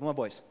 here you go, with my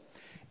voice.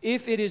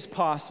 If it is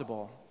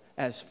possible,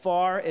 as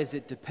far as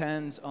it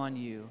depends on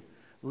you,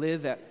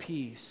 live at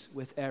peace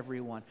with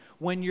everyone.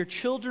 When your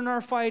children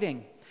are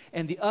fighting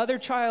and the other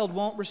child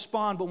won't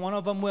respond, but one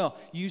of them will,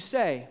 you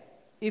say,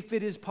 if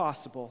it is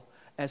possible,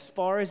 as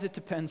far as it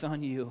depends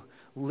on you,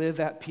 live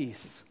at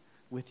peace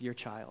with your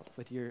child,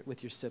 with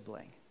your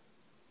sibling.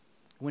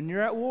 When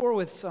you're at war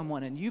with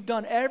someone and you've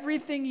done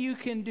everything you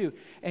can do,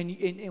 and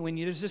when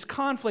there's this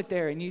conflict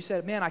there and you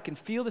said, man, I can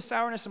feel the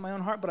sourness in my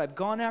own heart, but I've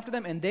gone after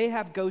them and they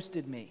have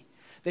ghosted me.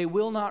 They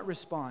will not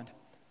respond.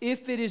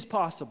 If it is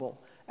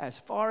possible, as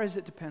far as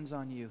it depends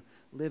on you,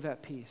 live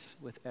at peace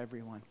with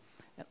everyone.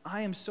 And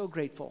I am so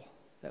grateful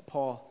that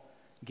Paul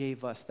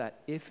gave us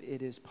that if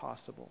it is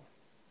possible.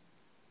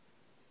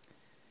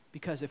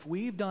 Because if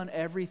we've done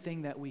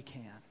everything that we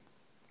can,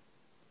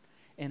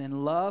 and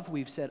in love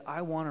we've said,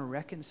 I want to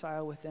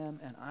reconcile with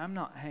them, and I'm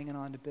not hanging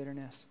on to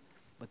bitterness,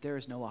 but there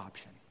is no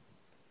option.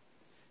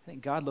 I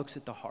think God looks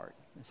at the heart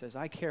and says,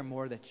 I care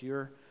more that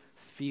you're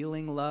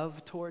feeling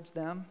love towards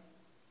them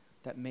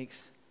that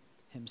makes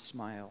him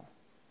smile.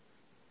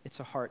 It's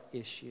a heart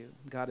issue.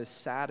 God is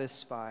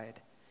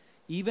satisfied,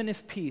 even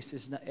if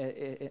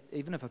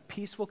a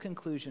peaceful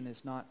conclusion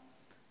is not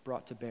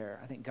brought to bear.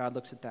 I think God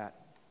looks at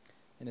that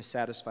and is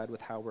satisfied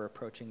with how we're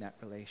approaching that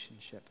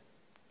relationship.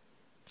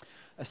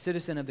 A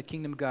citizen of the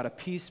kingdom of God, a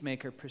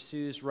peacemaker,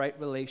 pursues right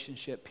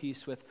relationship,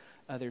 peace with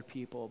other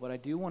people. But I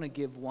do want to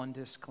give one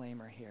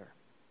disclaimer here.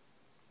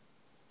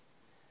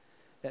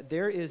 That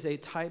there is a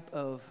type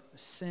of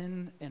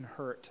sin and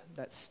hurt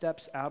that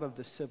steps out of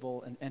the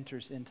civil and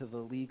enters into the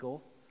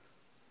legal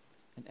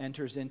and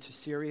enters into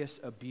serious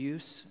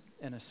abuse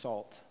and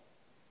assault.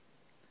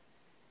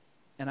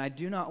 And I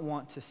do not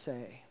want to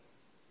say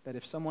that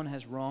if someone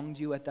has wronged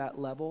you at that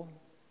level,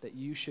 that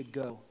you should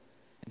go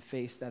and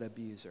face that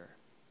abuser.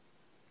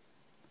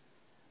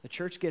 The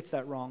church gets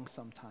that wrong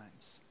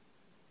sometimes.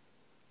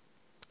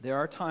 There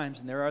are times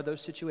and there are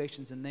those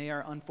situations, and they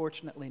are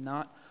unfortunately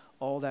not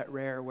all that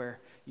rare, where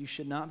you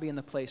should not be in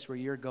the place where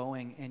you're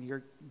going and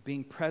you're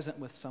being present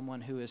with someone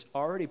who has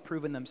already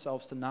proven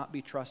themselves to not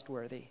be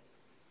trustworthy.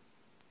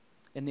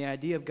 And the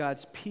idea of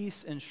God's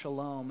peace and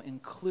shalom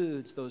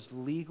includes those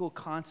legal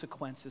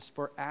consequences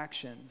for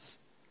actions.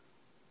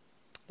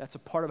 That's a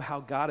part of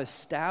how God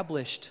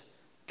established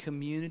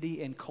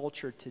community and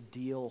culture to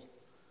deal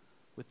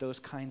with those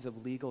kinds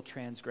of legal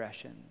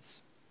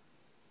transgressions.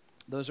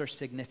 Those are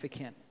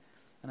significant,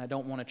 and I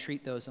don't want to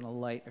treat those in a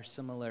light or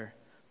similar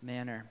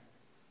manner.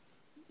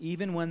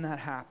 Even when that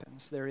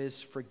happens, there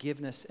is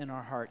forgiveness in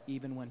our heart,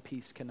 even when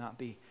peace cannot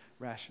be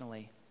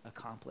rationally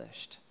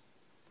accomplished.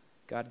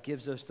 God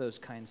gives us those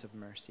kinds of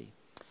mercy.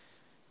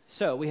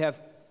 So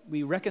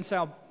we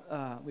reconcile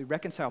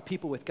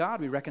people with God,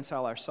 we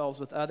reconcile ourselves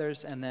with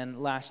others, and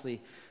then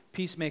lastly,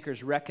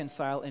 peacemakers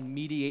reconcile and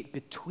mediate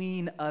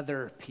between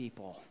other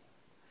people.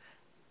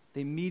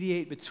 They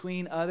mediate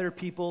between other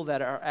people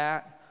that are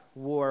at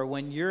war.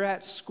 When you're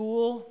at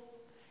school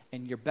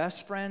and your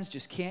best friends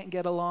just can't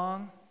get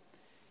along,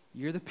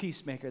 you're the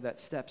peacemaker that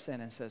steps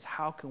in and says,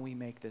 how can we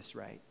make this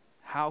right?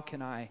 How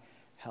can I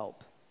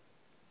help?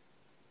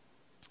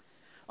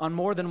 On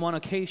more than one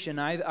occasion,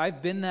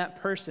 I've been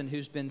that person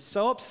who's been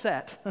so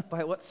upset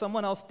by what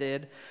someone else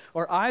did,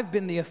 or I've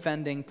been the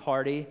offending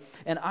party,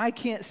 and I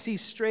can't see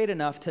straight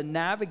enough to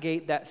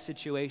navigate that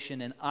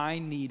situation, and I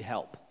need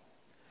help.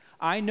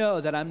 I know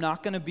that I'm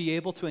not going to be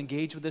able to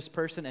engage with this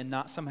person and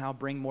not somehow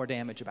bring more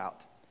damage about.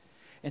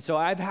 And so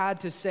I've had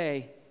to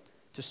say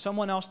to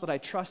someone else that I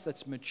trust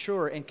that's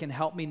mature and can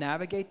help me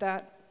navigate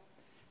that,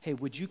 hey,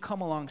 would you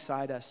come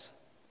alongside us?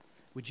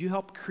 Would you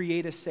help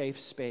create a safe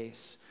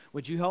space?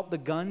 Would you help the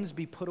guns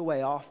be put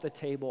away off the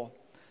table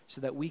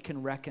so that we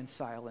can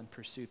reconcile and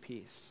pursue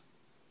peace?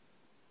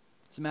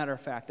 As a matter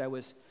of fact, I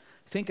was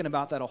thinking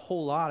about that a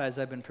whole lot as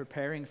I've been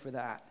preparing for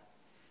that.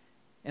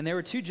 And there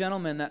were two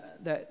gentlemen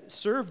that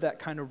served that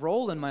kind of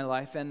role in my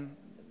life. And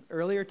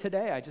earlier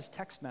today, I just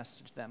text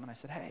messaged them and I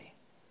said, hey,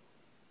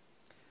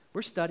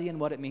 we're studying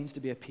what it means to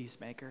be a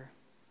peacemaker.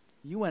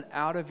 You went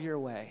out of your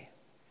way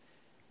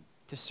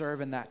to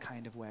serve in that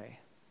kind of way.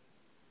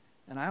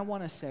 And I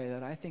want to say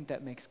that I think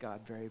that makes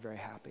God very, very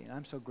happy. And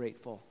I'm so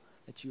grateful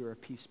that you are a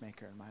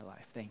peacemaker in my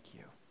life. Thank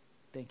you.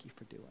 Thank you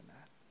for doing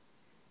that.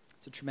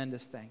 It's a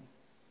tremendous thing.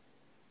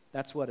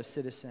 That's what a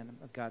citizen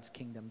of God's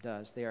kingdom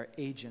does. They are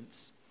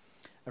agents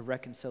of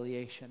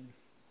reconciliation.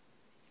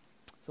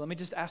 So let me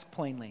just ask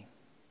plainly.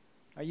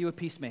 Are you a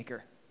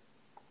peacemaker?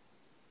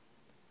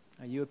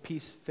 Are you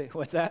a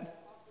what's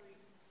that?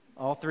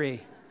 All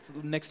three. It's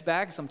a mixed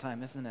bag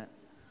sometimes, isn't it?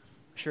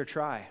 Sure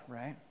try,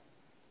 right?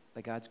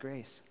 By God's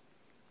grace.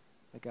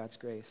 By God's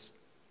grace.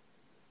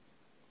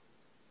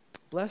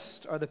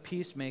 Blessed are the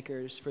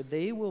peacemakers, for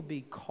they will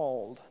be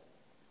called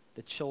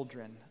the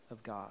children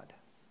of God.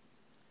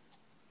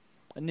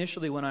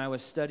 Initially, when I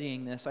was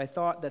studying this, I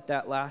thought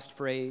that last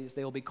phrase,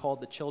 they will be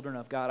called the children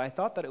of God, I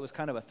thought that it was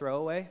kind of a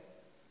throwaway.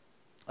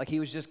 Like he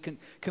was just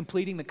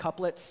completing the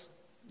couplets.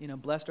 You know,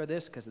 blessed are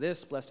this because of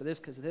this, blessed are this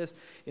because of this.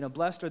 You know,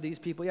 blessed are these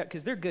people, yeah,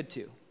 because they're good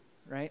too,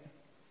 right?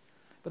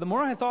 But the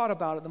more I thought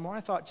about it, the more I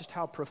thought just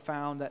how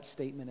profound that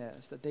statement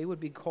is, that they would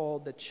be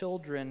called the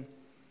children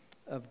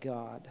of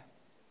God.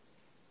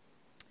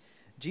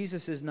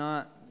 Jesus is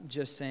not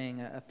just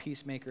saying a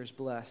peacemaker is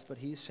blessed, but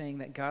he's saying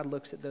that God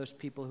looks at those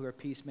people who are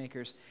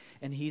peacemakers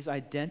and he's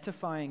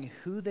identifying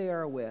who they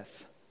are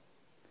with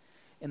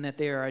and that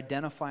they are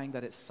identifying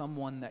that it's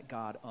someone that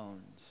God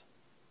owns.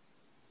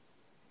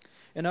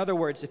 In other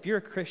words, if you're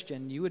a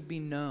Christian, you would be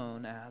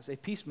known as a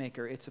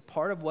peacemaker. It's a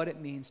part of what it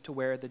means to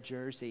wear the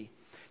jersey.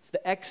 It's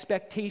the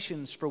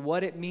expectations for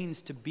what it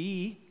means to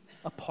be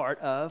a part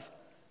of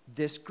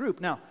this group.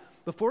 Now,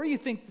 before you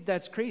think that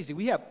that's crazy,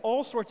 we have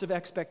all sorts of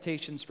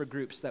expectations for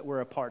groups that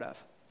we're a part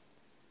of,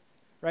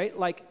 right?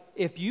 Like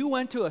if you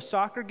went to a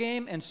soccer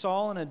game and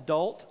saw an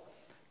adult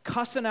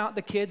cussing out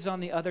the kids on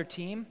the other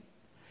team,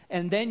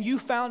 and then you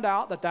found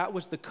out that that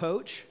was the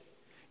coach,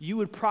 you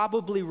would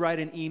probably write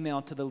an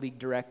email to the league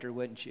director,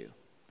 wouldn't you?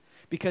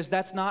 Because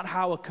that's not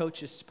how a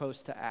coach is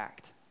supposed to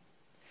act.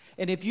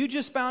 And if you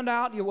just found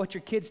out what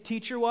your kid's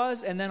teacher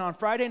was, and then on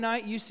Friday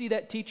night you see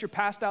that teacher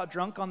passed out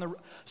drunk on the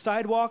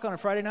sidewalk on a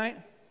Friday night,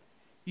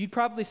 you'd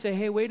probably say,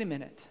 hey, wait a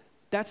minute.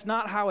 That's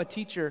not how a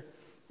teacher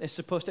is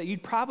supposed to.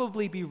 You'd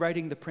probably be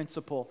writing the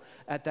principal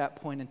at that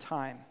point in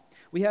time.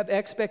 We have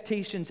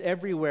expectations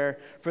everywhere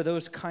for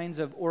those kinds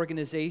of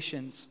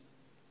organizations.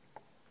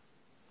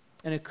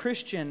 And a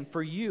Christian,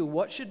 for you,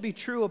 what should be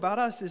true about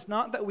us is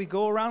not that we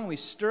go around and we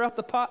stir up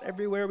the pot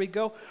everywhere we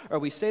go, or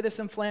we say this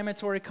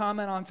inflammatory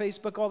comment on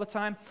Facebook all the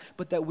time,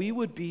 but that we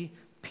would be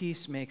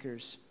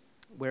peacemakers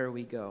where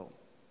we go.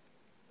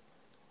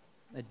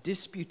 A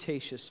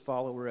disputatious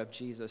follower of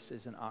Jesus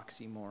is an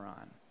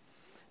oxymoron,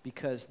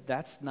 because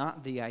that's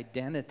not the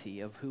identity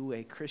of who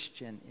a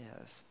Christian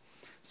is.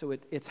 So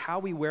it's how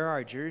we wear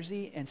our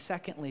jersey, and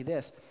secondly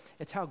this,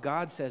 it's how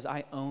God says,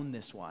 I own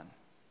this one.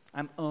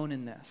 I'm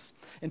owning this.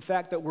 In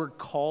fact, that word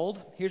called,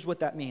 here's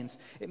what that means.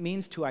 It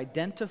means to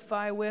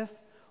identify with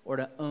or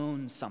to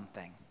own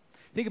something.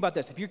 Think about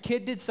this. If your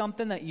kid did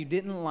something that you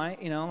didn't like,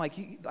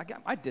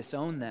 I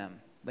disown them.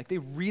 Like they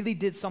really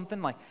did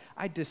something, like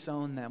I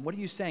disown them. What are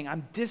you saying?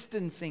 I'm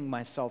distancing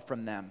myself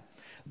from them.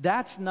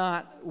 That's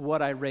not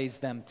what I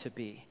raised them to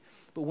be.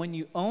 But when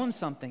you own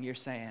something, you're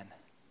saying,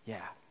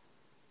 yeah,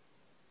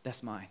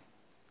 that's mine.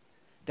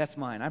 That's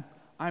mine.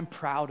 I'm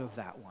proud of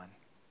that one.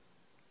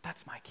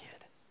 That's my kid.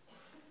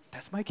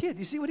 That's my kid.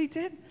 You see what he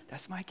did?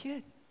 That's my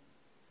kid.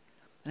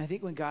 And I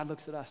think when God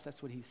looks at us,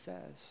 that's what he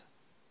says.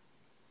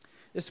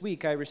 This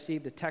week, I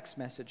received a text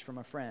message from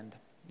a friend.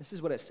 This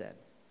is what it said.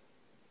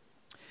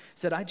 It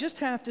said, I just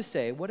have to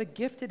say what a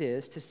gift it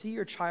is to see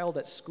your child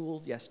at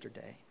school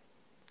yesterday.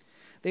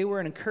 They were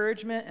an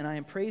encouragement, and I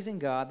am praising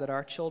God that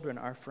our children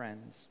are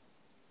friends.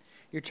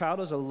 Your child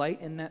is a light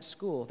in that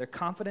school. Their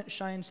confidence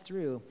shines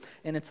through,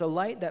 and it's a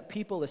light that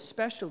people,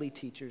 especially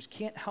teachers,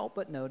 can't help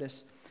but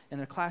notice, and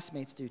their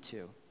classmates do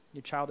too.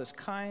 Your child is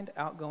kind,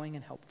 outgoing,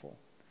 and helpful.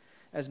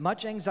 As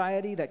much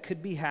anxiety that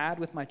could be had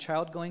with my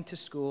child going to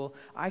school,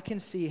 I can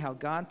see how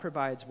God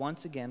provides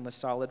once again with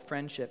solid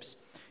friendships.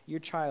 Your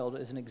child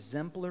is an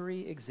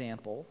exemplary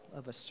example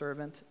of a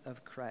servant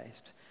of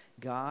Christ.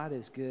 God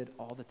is good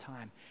all the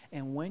time.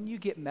 And when you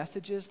get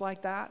messages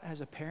like that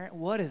as a parent,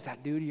 what does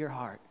that do to your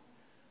heart?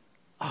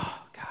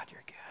 Oh, God,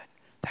 you're good.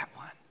 That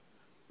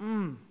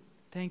one.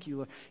 Thank you,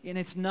 Lord. And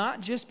it's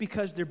not just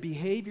because their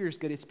behavior is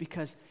good. It's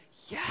because,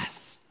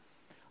 yes,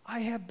 I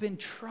have been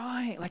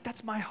trying. Like,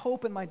 that's my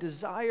hope and my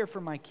desire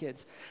for my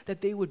kids,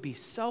 that they would be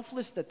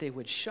selfless, that they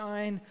would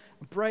shine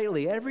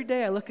brightly. Every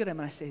day I look at them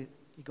and I say,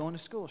 you're going to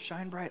school,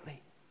 shine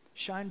brightly.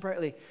 Shine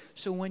brightly.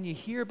 So when you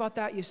hear about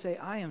that, you say,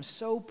 I am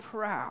so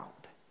proud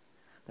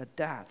that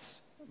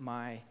that's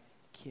my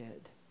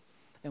kid.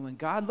 And when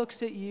God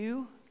looks at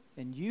you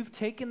and you've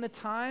taken the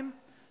time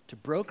to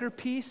broker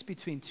peace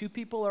between two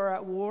people who are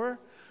at war,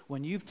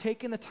 when you've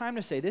taken the time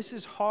to say, this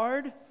is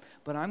hard,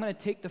 but I'm going to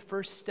take the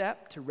first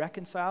step to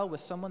reconcile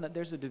with someone that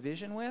there's a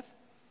division with,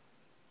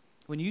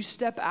 when you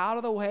step out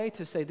of the way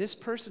to say, this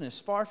person is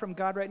far from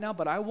God right now,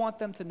 but I want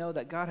them to know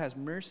that God has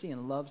mercy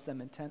and loves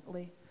them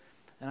intently,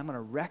 and I'm going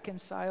to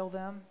reconcile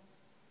them,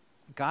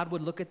 God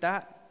would look at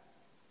that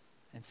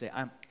and say,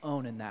 I'm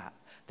owning that.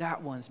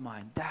 That one's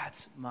mine.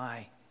 That's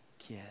my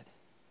kid.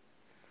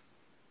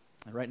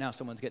 And right now,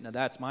 someone's getting a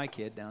that's my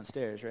kid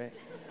downstairs, right?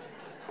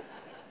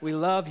 We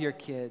love your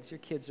kids. Your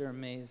kids are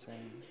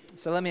amazing.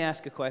 So let me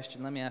ask a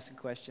question.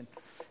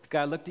 If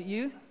God looked at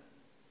you,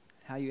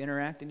 how you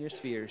interact in your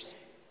spheres,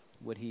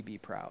 would he be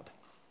proud?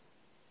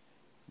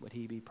 Would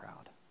he be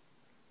proud?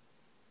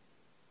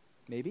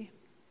 Maybe.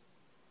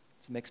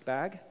 It's a mixed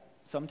bag.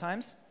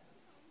 Sometimes,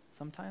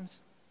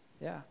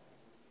 yeah.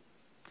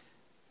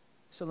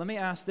 So let me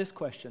ask this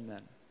question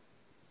then.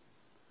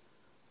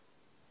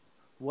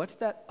 What's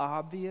that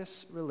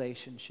obvious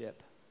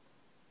relationship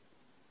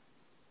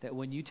that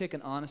when you take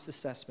an honest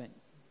assessment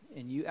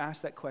and you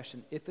ask that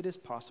question, if it is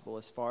possible,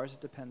 as far as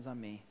it depends on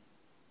me,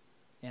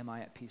 am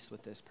I at peace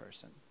with this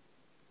person?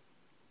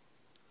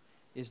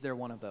 Is there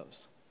one of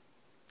those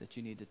that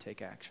you need to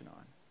take action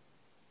on?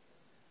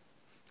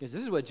 Because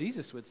this is what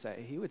Jesus would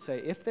say. He would say,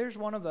 if there's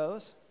one of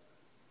those,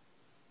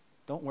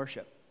 don't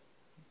worship.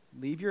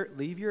 Leave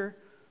your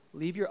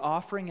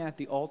offering at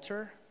the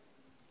altar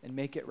and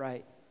make it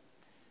right.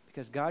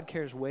 Because God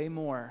cares way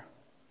more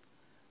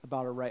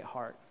about a right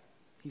heart.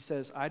 He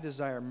says, I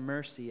desire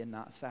mercy and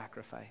not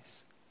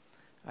sacrifice.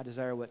 I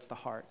desire what's the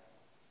heart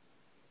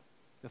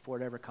before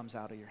it ever comes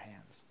out of your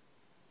hands.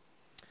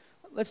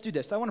 Let's do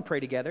this. I want to pray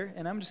together,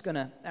 and I'm just going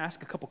to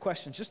ask a couple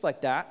questions just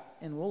like that,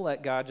 and we'll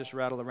let God just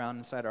rattle around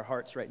inside our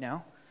hearts right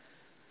now.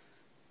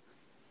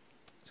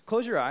 So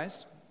close your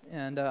eyes,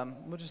 and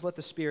we'll just let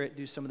the Spirit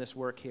do some of this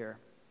work here.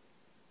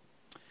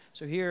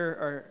 So here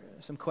are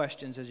some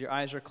questions as your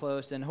eyes are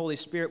closed. And Holy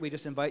Spirit, we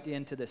just invite you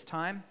into this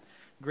time.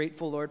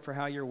 Grateful, Lord, for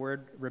how your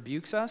word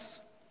rebukes us,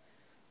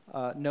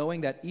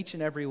 knowing that each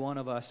and every one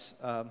of us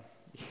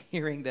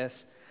hearing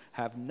this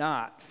have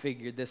not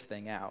figured this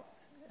thing out,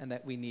 and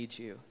that we need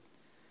you.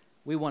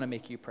 We want to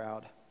make you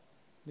proud.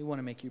 We want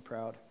to make you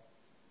proud.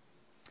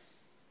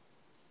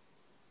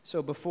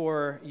 So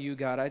before you,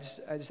 God, I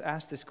just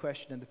ask this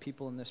question of the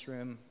people in this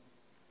room.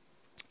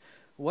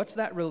 What's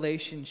that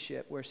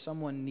relationship where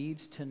someone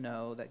needs to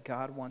know that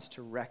God wants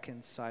to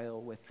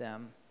reconcile with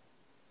them?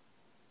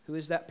 Who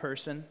is that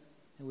person?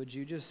 And would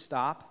you just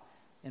stop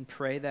and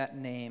pray that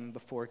name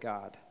before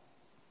God?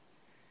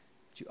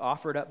 Would you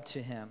offer it up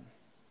to him?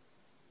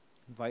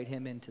 Invite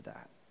him into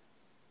that.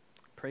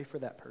 Pray for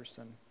that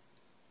person.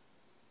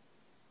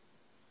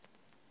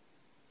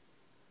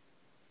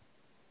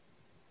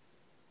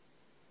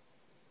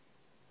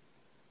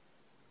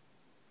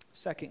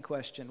 Second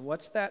question,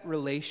 what's that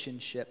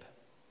relationship,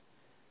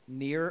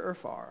 near or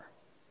far?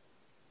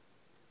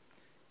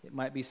 It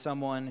might be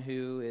someone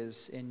who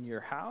is in your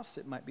house.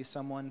 It might be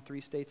someone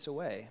 3 states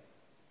away.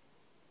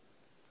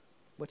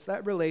 What's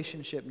that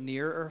relationship,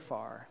 near or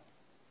far,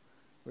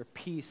 where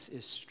peace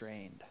is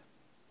strained?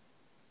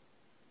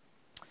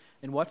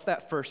 And what's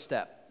that first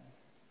step?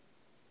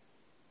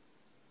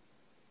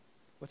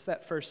 What's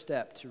that first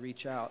step to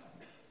reach out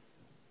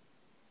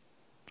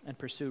and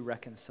pursue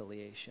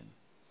reconciliation?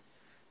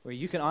 Where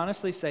you can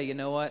honestly say, you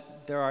know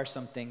what, there are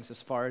some things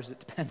as far as it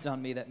depends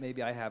on me that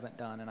maybe I haven't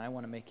done, and I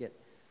want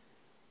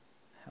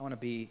to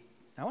be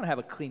I want to have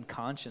a clean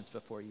conscience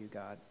before you,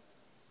 God.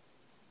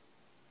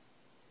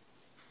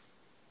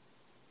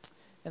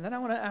 And then I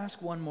want to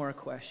ask one more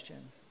question.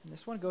 And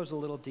this one goes a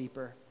little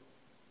deeper.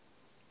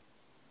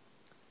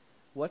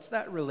 What's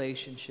that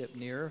relationship,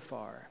 near or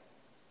far,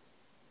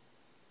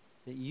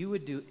 that you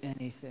would do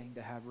anything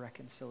to have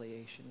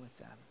reconciliation with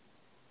them?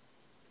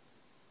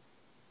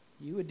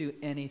 You would do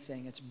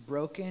anything. It's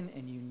broken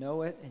and you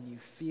know it and you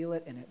feel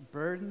it and it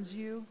burdens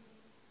you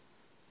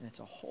and it's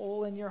a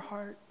hole in your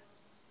heart.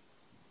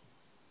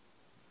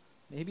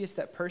 Maybe it's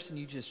that person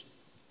you just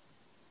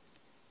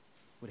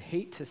would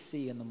hate to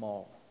see in the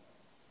mall.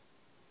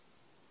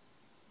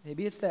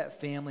 Maybe it's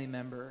that family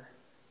member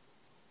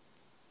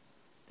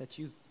that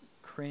you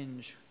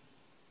cringe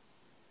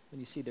when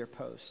you see their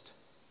post.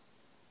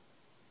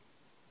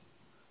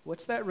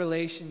 What's that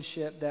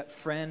relationship, that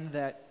friend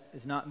that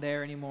is not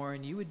there anymore,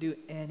 and you would do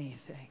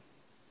anything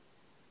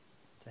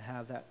to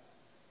have that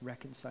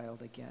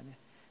reconciled again?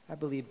 I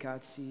believe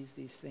God sees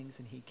these things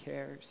and he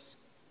cares.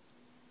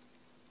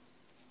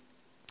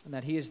 And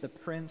that he is the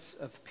Prince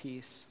of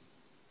Peace.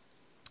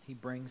 He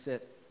brings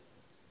it.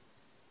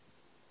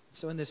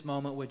 So in this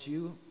moment, would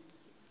you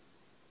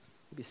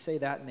maybe say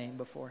that name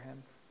before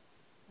him?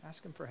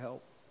 Ask him for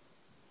help.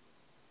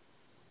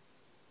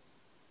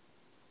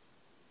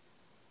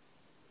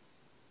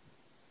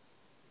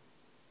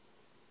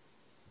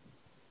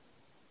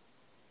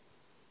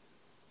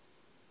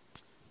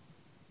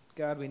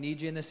 God, we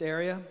need you in this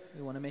area.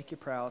 We want to make you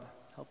proud.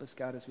 Help us,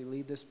 God, as we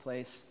leave this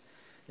place.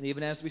 And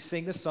even as we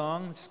sing this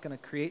song, I'm just going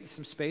to create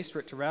some space for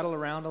it to rattle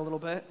around a little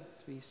bit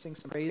as we sing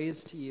some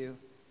praise to you.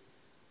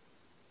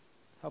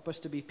 Help us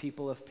to be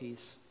people of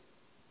peace.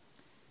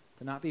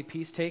 To not be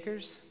peace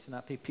takers, to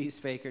not be peace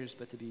fakers,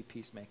 but to be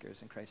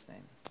peacemakers. In Christ's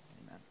name,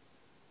 amen.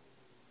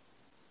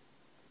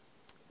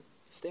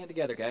 Stand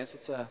together, guys.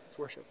 Let's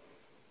worship.